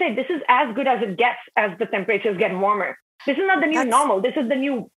 Like I said, this is as good as it gets as the temperatures get warmer. This is not the new normal. This is the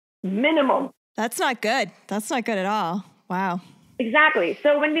new minimum. That's not good. That's not good at all. Wow. Exactly.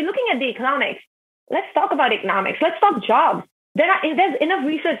 So when we're looking at the economics, let's talk about economics. Let's talk jobs. There's enough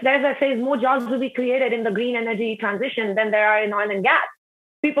research there that says more jobs will be created in the green energy transition than there are in oil and gas.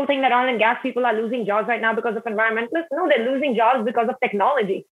 People think that oil and gas people are losing jobs right now because of environmentalists. No, they're losing jobs because of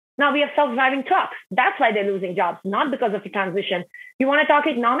technology. Now we have self-driving trucks. That's why they're losing jobs, not because of the transition. You want to talk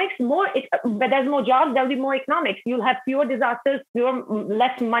economics? But there's more jobs, there'll be more economics. You'll have fewer disasters,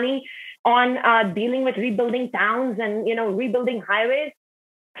 less money on dealing with rebuilding towns and rebuilding highways.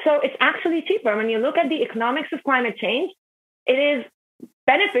 So it's actually cheaper. When you look at the economics of climate change, it is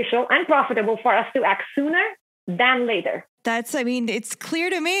beneficial and profitable for us to act sooner than later. It's clear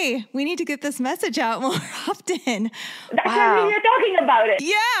to me. We need to get this message out more often. That's why you're talking about it.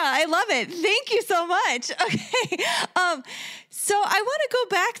 Yeah, I love it. Thank you so much. Okay. So I want to go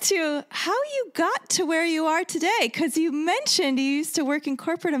back to how you got to where you are today, because you mentioned you used to work in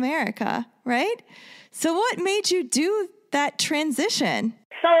corporate America, right? So what made you do that transition?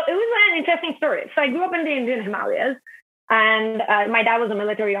 So it was an interesting story. So I grew up in the Indian Himalayas. And my dad was a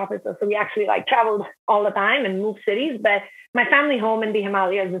military officer, so we actually traveled all the time and moved cities. But my family home in the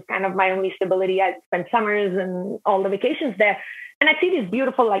Himalayas is kind of my only stability. I spent summers and all the vacations there. And I'd see these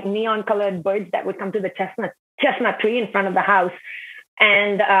beautiful neon colored birds that would come to the chestnut tree in front of the house.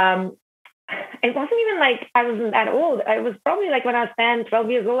 And it wasn't even I wasn't that old. I was probably when I was 10, 12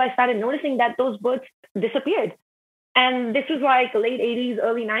 years old, I started noticing that those birds disappeared. And this was late 80s,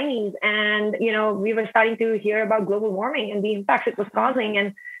 early 90s. And, we were starting to hear about global warming and the impacts it was causing.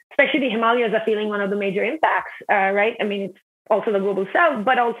 And especially the Himalayas are feeling one of the major impacts, right? It's also the global south,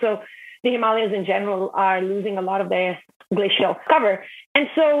 but also the Himalayas in general are losing a lot of their glacial cover. And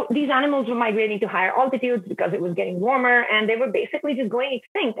so these animals were migrating to higher altitudes because it was getting warmer, and they were basically just going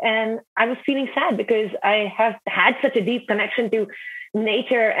extinct. And I was feeling sad because I have had such a deep connection to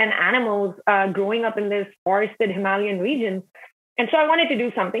nature and animals growing up in this forested Himalayan region. And so I wanted to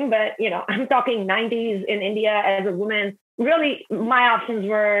do something, but, I'm talking 90s in India as a woman. Really, my options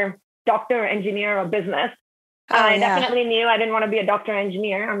were doctor, engineer, or business. I definitely knew I didn't want to be a doctor or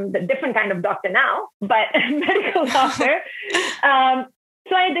engineer. I'm the different kind of doctor now, but medical doctor.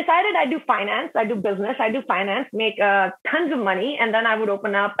 So I decided I do finance, I do business, I do finance, make tons of money, and then I would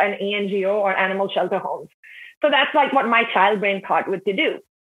open up an ANGO or animal shelter homes. So that's like what my child brain thought what to do.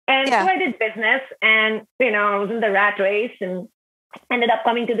 And so I did business, and, I was in the rat race and ended up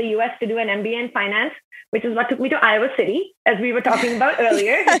coming to the US to do an MBA in finance, which is what took me to Iowa City, as we were talking about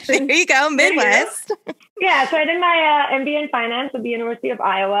earlier. There you go, Midwest. Yeah, so I did my MBA in finance at the University of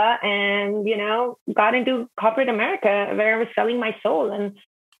Iowa and, got into corporate America where I was selling my soul. And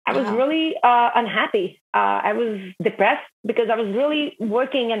I was really unhappy. I was depressed because I was really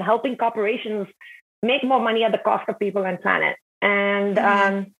working and helping corporations make more money at the cost of people and planet. And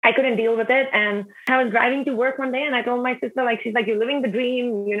I couldn't deal with it. And I was driving to work one day and I told my sister, she's like, you're living the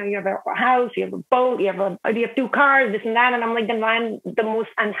dream. You have a house, you have a boat, you have 2 cars, this and that. And I'm like, then I'm the most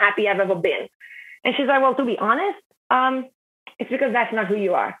unhappy I've ever been. And she's like, well, to be honest, it's because that's not who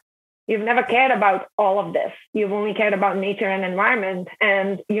you are. You've never cared about all of this. You've only cared about nature and environment,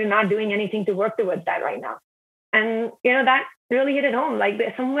 and you're not doing anything to work towards that right now. And, that really hit it home. Like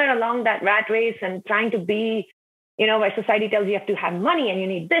somewhere along that rat race and trying to be, where society tells you have to have money and you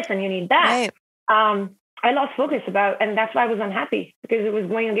need this and you need that. Right. I lost focus and that's why I was unhappy, because it was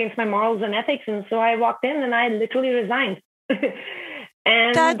going against my morals and ethics. And so I walked in and I literally resigned.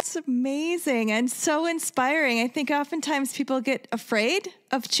 And that's amazing and so inspiring. I think oftentimes people get afraid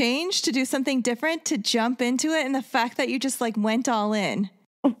of change, to do something different, to jump into it. And the fact that you just went all in.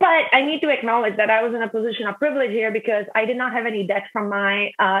 But I need to acknowledge that I was in a position of privilege here because I did not have any debt from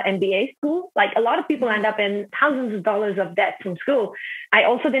my MBA school. Like a lot of people end up in thousands of dollars of debt from school. I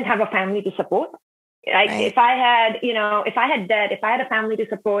also didn't have a family to support. If I had debt, if I had a family to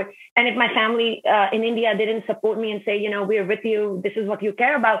support, and if my family in India didn't support me and say, we're with you, this is what you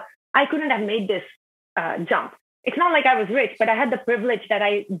care about, I couldn't have made this jump. It's not like I was rich, but I had the privilege that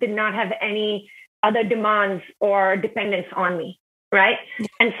I did not have any other demands or dependence on me. Right.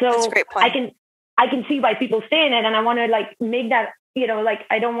 And so I can see why people stay in it. And I want to make that,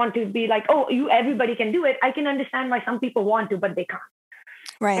 I don't want to be like, oh, everybody can do it. I can understand why some people want to, but they can't.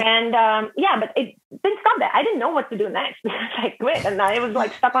 Right. And but it didn't stop there. I didn't know what to do next because I quit. And I was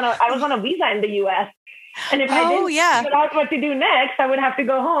stuck I was on a visa in the US. And if I didn't figure out what to do next, I would have to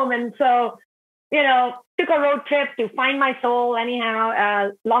go home. And so, took a road trip to find my soul.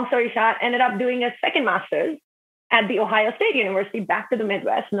 Anyhow, long story short, ended up doing a second master's at the Ohio State University, back to the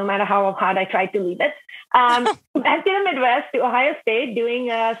Midwest, no matter how hard I tried to leave it. Back to the Midwest, to Ohio State, doing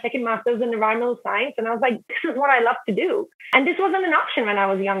a second master's in environmental science. And I was like, this is what I love to do. And this wasn't an option when I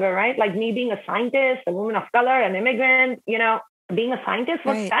was younger, right? Like me being a scientist, a woman of color, an immigrant, being a scientist,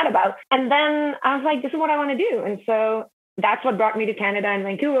 what's that about? And then I was like, this is what I want to do. And so that's what brought me to Canada and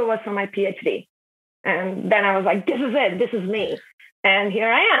Vancouver, was for my Ph.D. And then I was like, this is it. This is me. And here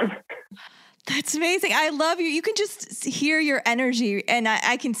I am. That's amazing. I love you. You can just hear your energy, and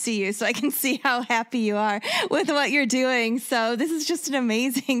I can see you, so I can see how happy you are with what you're doing. So this is just an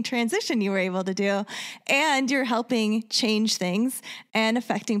amazing transition you were able to do, and you're helping change things and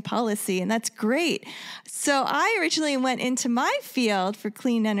affecting policy, and that's great. So I originally went into my field for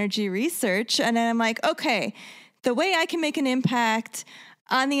clean energy research, and then I'm like, okay, the way I can make an impact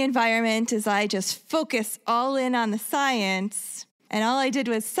on the environment is I just focus all in on the science. And all I did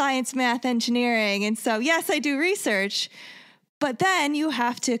was science, math, engineering. And so, yes, I do research, but then you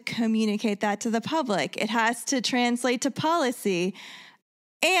have to communicate that to the public. It has to translate to policy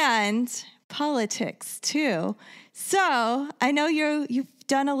and politics too. So I know you've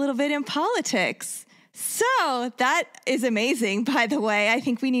done a little bit in politics. So that is amazing, by the way. I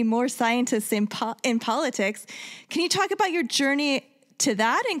think we need more scientists in politics. Can you talk about your journey to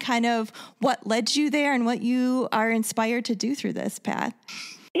that and kind of what led you there and what you are inspired to do through this path?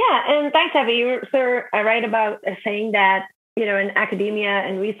 Yeah, and thanks, Evie. You're right about saying that, in academia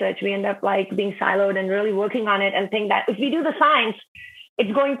and research, we end up being siloed and really working on it and think that if we do the science,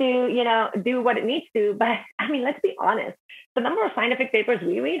 it's going to, do what it needs to. But I mean, let's be honest. The number of scientific papers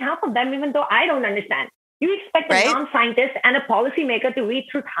we read, half of them, even though I don't understand. You expect a non-scientist and a policymaker to read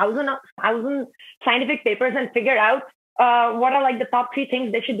through thousand scientific papers and figure out what are the top 3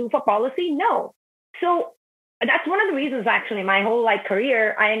 things they should do for policy? No. So that's one of the reasons, actually, my whole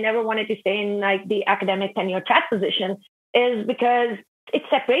career, I never wanted to stay in the academic tenure track position, is because it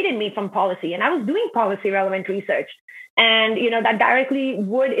separated me from policy. And I was doing policy relevant research. And, that directly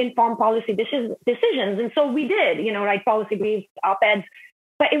would inform policy decisions. And so we did, write policy briefs, op-eds,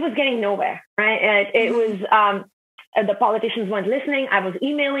 but it was getting nowhere, right? It was, the politicians weren't listening. I was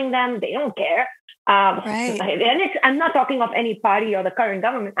emailing them. They don't care. Right. And I'm not talking of any party or the current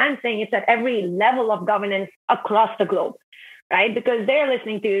government. I'm saying it's at every level of governance across the globe, right? Because they're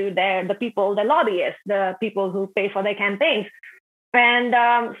listening to the people, the lobbyists, the people who pay for their campaigns. And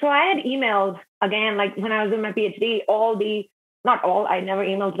so I had emailed, again, when I was doing my PhD, I never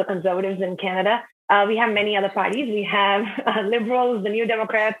emailed the conservatives in Canada. We have many other parties. We have Liberals, the New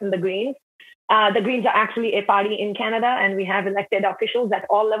Democrats, and the Greens. The Greens are actually a party in Canada, and we have elected officials at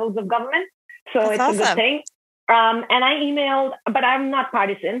all levels of government. So That's it's awesome. a good thing. And I emailed, but I'm not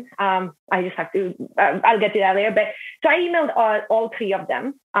partisan. I just have to, I'll get to that later. But so I emailed all three of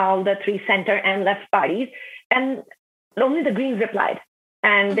them, all the three center and left parties. And only the Greens replied.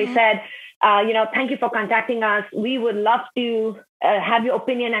 And they said, thank you for contacting us. We would love to have your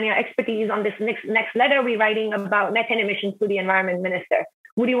opinion and your expertise on this next letter we're writing about methane emissions to the environment minister.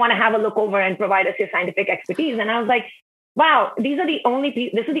 Would you want to have a look over and provide us your scientific expertise? And I was like, wow, this is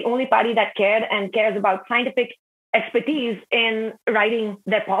the only party that cared and cares about scientific expertise in writing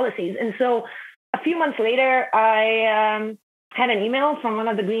their policies. And so a few months later, I had an email from one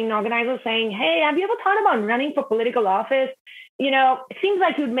of the Green organizers saying, hey, have you ever thought about running for political office? It seems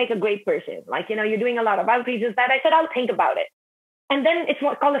like you'd make a great person. You're doing a lot of outreaches. That I said, I'll think about it. And then it's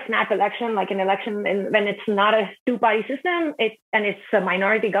what's called a snap election, like an election when it's not a two-party system, and it's a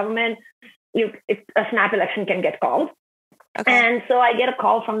minority government, a snap election can get called. Okay. And so I get a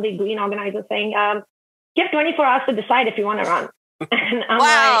call from the Green organizer saying, you have 24 hours to decide if you want to run. And I'm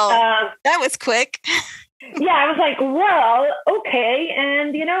wow, that was quick. Yeah, I was like, well, okay.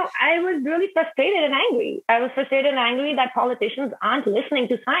 And, I was really frustrated and angry. I was frustrated and angry that politicians aren't listening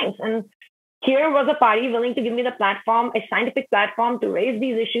to science. And here was a party willing to give me the platform, a scientific platform to raise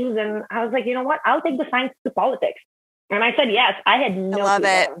these issues. And I was like, you know what? I'll take the science to politics. And I said, yes. I had no clue what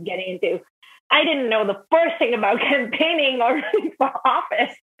I was getting into. I didn't know the first thing about campaigning or running for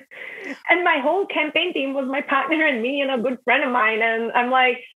office. And my whole campaign team was my partner and me and a good friend of mine. And I'm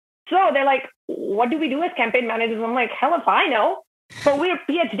like, so they're like, what do we do as campaign managers? I'm like, hell if I know. But we're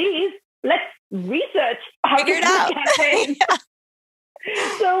PhDs. Let's research how to do campaigns.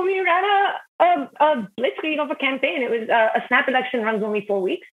 So we ran a blitzkrieg of a campaign. It was a snap election runs only 4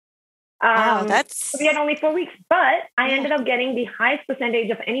 weeks. Wow, we had only 4 weeks, but I ended up getting the highest percentage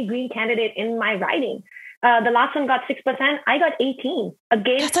of any Green candidate in my riding. The last one got 6%. I got 18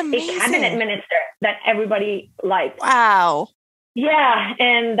 against a cabinet minister that everybody liked. Wow. Yeah.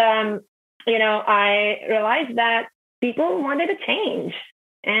 And, I realized that people wanted a change.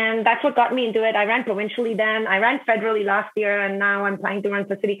 And that's what got me into it. I ran provincially then. I ran federally last year, and now I'm planning to run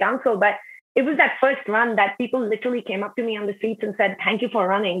for city council. But it was that first run that people literally came up to me on the streets and said, thank you for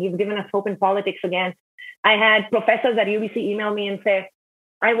running. You've given us hope in politics again. I had professors at UBC email me and say,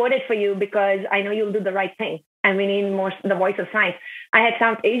 I voted for you because I know you'll do the right thing. And we need more the voice of science. I had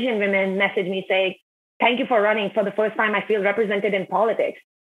South Asian women message me saying, thank you for running. For the first time, I feel represented in politics.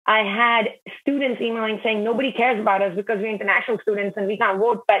 I had students emailing saying, nobody cares about us because we're international students and we can't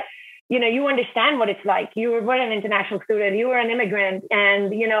vote. But, you understand what it's like. You were an international student. You were an immigrant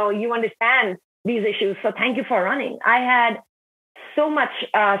and, you understand these issues. So thank you for running. I had so much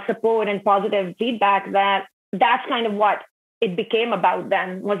support and positive feedback that's kind of what it became about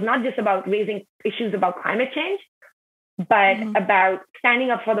then, was not just about raising issues about climate change, but about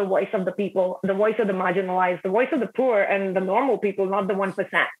standing up for the voice of the people, the voice of the marginalized, the voice of the poor and the normal people, not the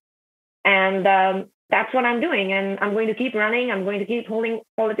 1%. And that's what I'm doing. And I'm going to keep running. I'm going to keep holding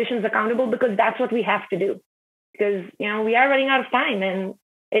politicians accountable because that's what we have to do. Because, we are running out of time. And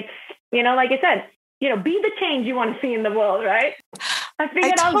it's, like I said, be the change you want to see in the world, right? I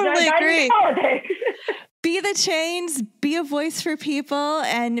figured I totally agree. Politics. Be the change, be a voice for people,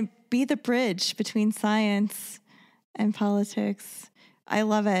 and be the bridge between science and politics. I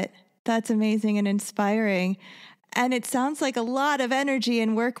love it. That's amazing and inspiring. And it sounds like a lot of energy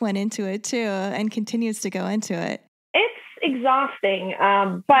and work went into it too, and continues to go into it. It's exhausting.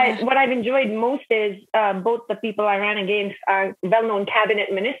 But what I've enjoyed most is both the people I ran against are well-known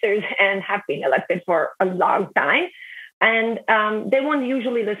cabinet ministers and have been elected for a long time. And they won't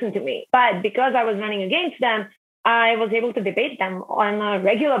usually listen to me. But because I was running against them, I was able to debate them on a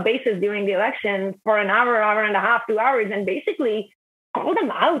regular basis during the election for an hour, hour and a half, 2 hours, and basically call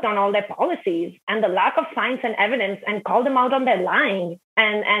them out on all their policies and the lack of science and evidence, and call them out on their lying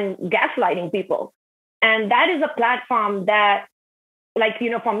and gaslighting people. And that is a platform that, like,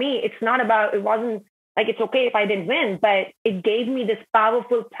 for me, it wasn't like it's okay if I didn't win, but it gave me this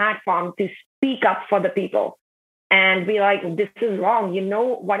powerful platform to speak up for the people and be like, this is wrong. You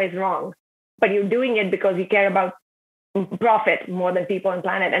know what is wrong, but you're doing it because you care about profit more than people and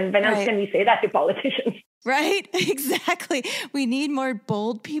planet. And when else can we say that to politicians? Right? Exactly. We need more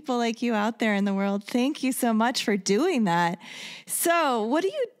bold people like you out there in the world. Thank you so much for doing that. So what do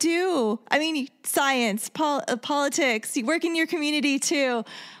you do? I mean, science, politics, you work in your community too.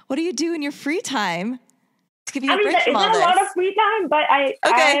 What do you do in your free time to give you a break from all this? It's not a lot of free time, but I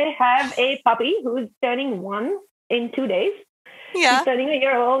have a puppy who's turning 1 in 2 days. Yeah. He's turning 1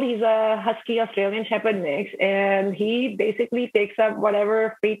 year old. He's a husky Australian Shepherd mix, and he basically takes up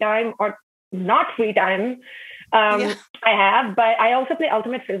whatever free time or not free time I have. But I also play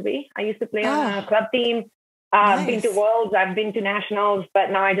ultimate frisbee. I used to play on a club team. I've been to worlds, I've been to nationals,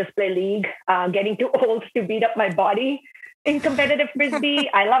 but now I just play league. Getting too old to beat up my body in competitive frisbee.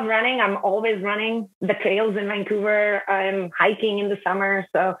 I love running. I'm always running the trails in Vancouver. I'm hiking in the summer.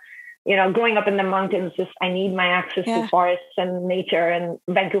 So, growing up in the mountains, I need my access to forests and nature, and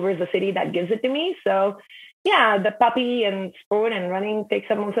Vancouver is a city that gives it to me. So yeah, the puppy and sport and running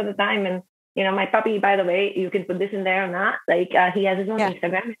takes up most of the time. And, my puppy, by the way, you can put this in there or not. Like, he has his own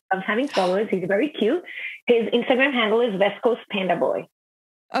Instagram. He loves having followers. He's very cute. His Instagram handle is West Coast Panda Boy.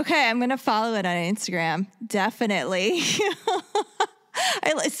 Okay, I'm going to follow it on Instagram. Definitely.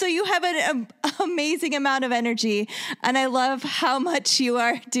 So you have an amazing amount of energy, and I love how much you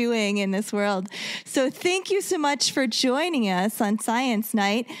are doing in this world. So thank you so much for joining us on Science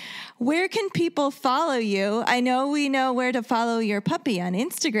Night. Where can people follow you? I know we know where to follow your puppy on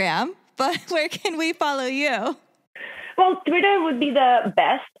Instagram, but where can we follow you? Well, Twitter would be the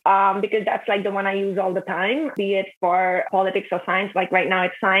best because that's like the one I use all the time, be it for politics or science. Like right now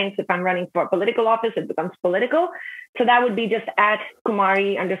it's science. If I'm running for political office, it becomes political. So that would be just at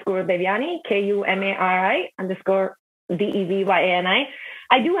Kumari_Devyani, KUMARI_DEVYANI.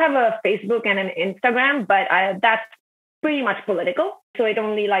 I do have a Facebook and an Instagram, but that's pretty much political. So I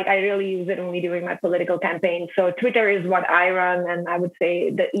really use it only during my political campaign. So Twitter is what I run, and I would say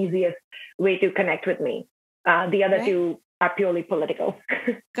the easiest way to connect with me. The other two are purely political.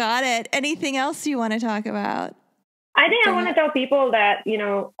 Got it. Anything else you want to talk about? I think I want to tell people that,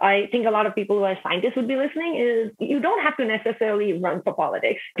 I think a lot of people who are scientists would be listening is you don't have to necessarily run for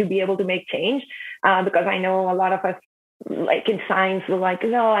politics to be able to make change. Because I know a lot of us, like in science, we're like,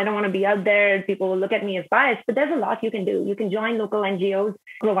 no, I don't want to be out there. People will look at me as biased, but there's a lot you can do. You can join local NGOs,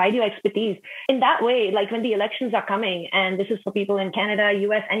 provide your expertise. In that way, like when the elections are coming, and this is for people in Canada,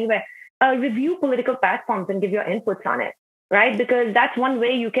 US, anywhere, review political platforms and give your inputs on it, right? Because that's one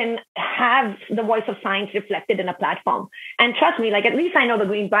way you can have the voice of science reflected in a platform. And trust me, like at least I know the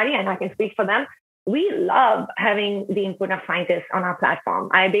Green Party and I can speak for them. We love having the input of scientists on our platform.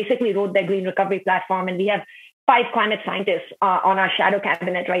 I basically wrote their Green Recovery platform, and we have 5 climate scientists on our shadow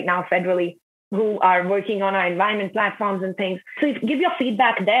cabinet right now federally who are working on our environment platforms and things. So give your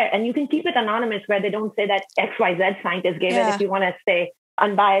feedback there, and you can keep it anonymous where they don't say that XYZ scientist gave it if you want to stay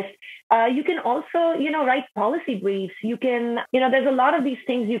unbiased. You can also, write policy briefs. You can, there's a lot of these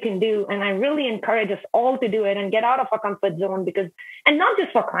things you can do. And I really encourage us all to do it and get out of our comfort zone and not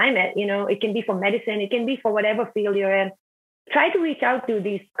just for climate, it can be for medicine. It can be for whatever field you're in. Try to reach out to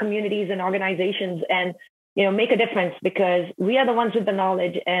these communities and organizations and, make a difference, because we are the ones with the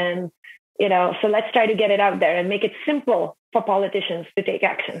knowledge. And, so let's try to get it out there and make it simple for politicians to take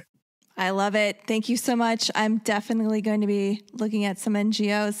action. I love it. Thank you so much. I'm definitely going to be looking at some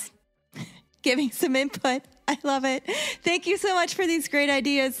NGOs, giving some input. I love it. Thank you so much for these great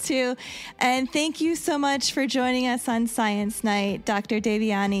ideas too. And thank you so much for joining us on Science Night, Dr.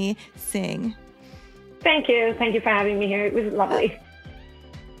 Devyani Singh. Thank you. Thank you for having me here. It was lovely.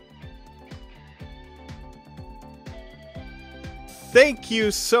 Thank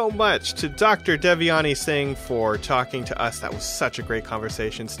you so much to Dr. Devyani Singh for talking to us. That was such a great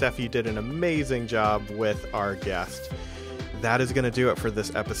conversation. Steph, you did an amazing job with our guest. That is going to do it for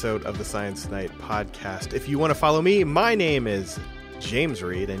this episode of the Science Night podcast. If you want to follow me, my name is James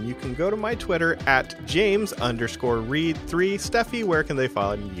Reed, and you can go to my Twitter at James_Reed3. Steffi, where can they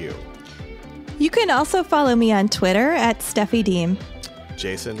follow you? You can also follow me on Twitter at Steffi Deem.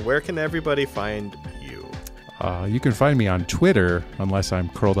 Jason, where can everybody find you? You can find me on Twitter, unless I'm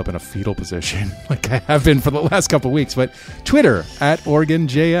curled up in a fetal position like I have been for the last couple of weeks, but Twitter at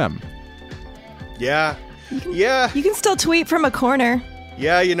OregonJM. Yeah. You can still tweet from a corner.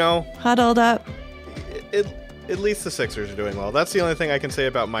 Yeah, Huddled up. At least the Sixers are doing well. That's the only thing I can say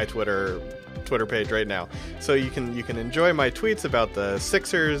about my Twitter page right now. So you can enjoy my tweets about the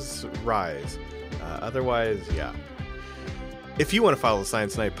Sixers' rise. Otherwise, yeah. If you want to follow the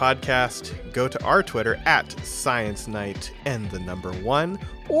Science Night podcast, go to our Twitter at Science Night and the number 1,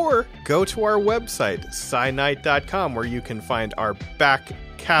 or go to our website, scinight.com, where you can find our back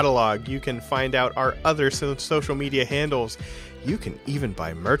catalog. You can find out our other social media handles. You can even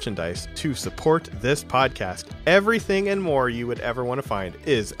buy merchandise to support this podcast. Everything and more you would ever want to find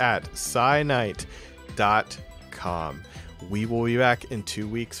is at scinight.com. We will be back in 2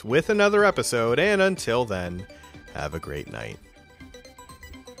 weeks with another episode, and until then, have a great night.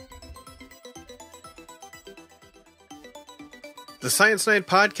 The Science Night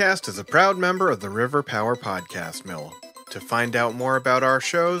podcast is a proud member of the River Power Podcast Mill. To find out more about our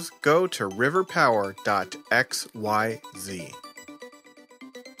shows, go to riverpower.xyz.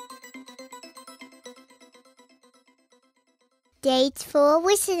 Thanks for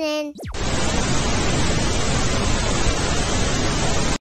listening.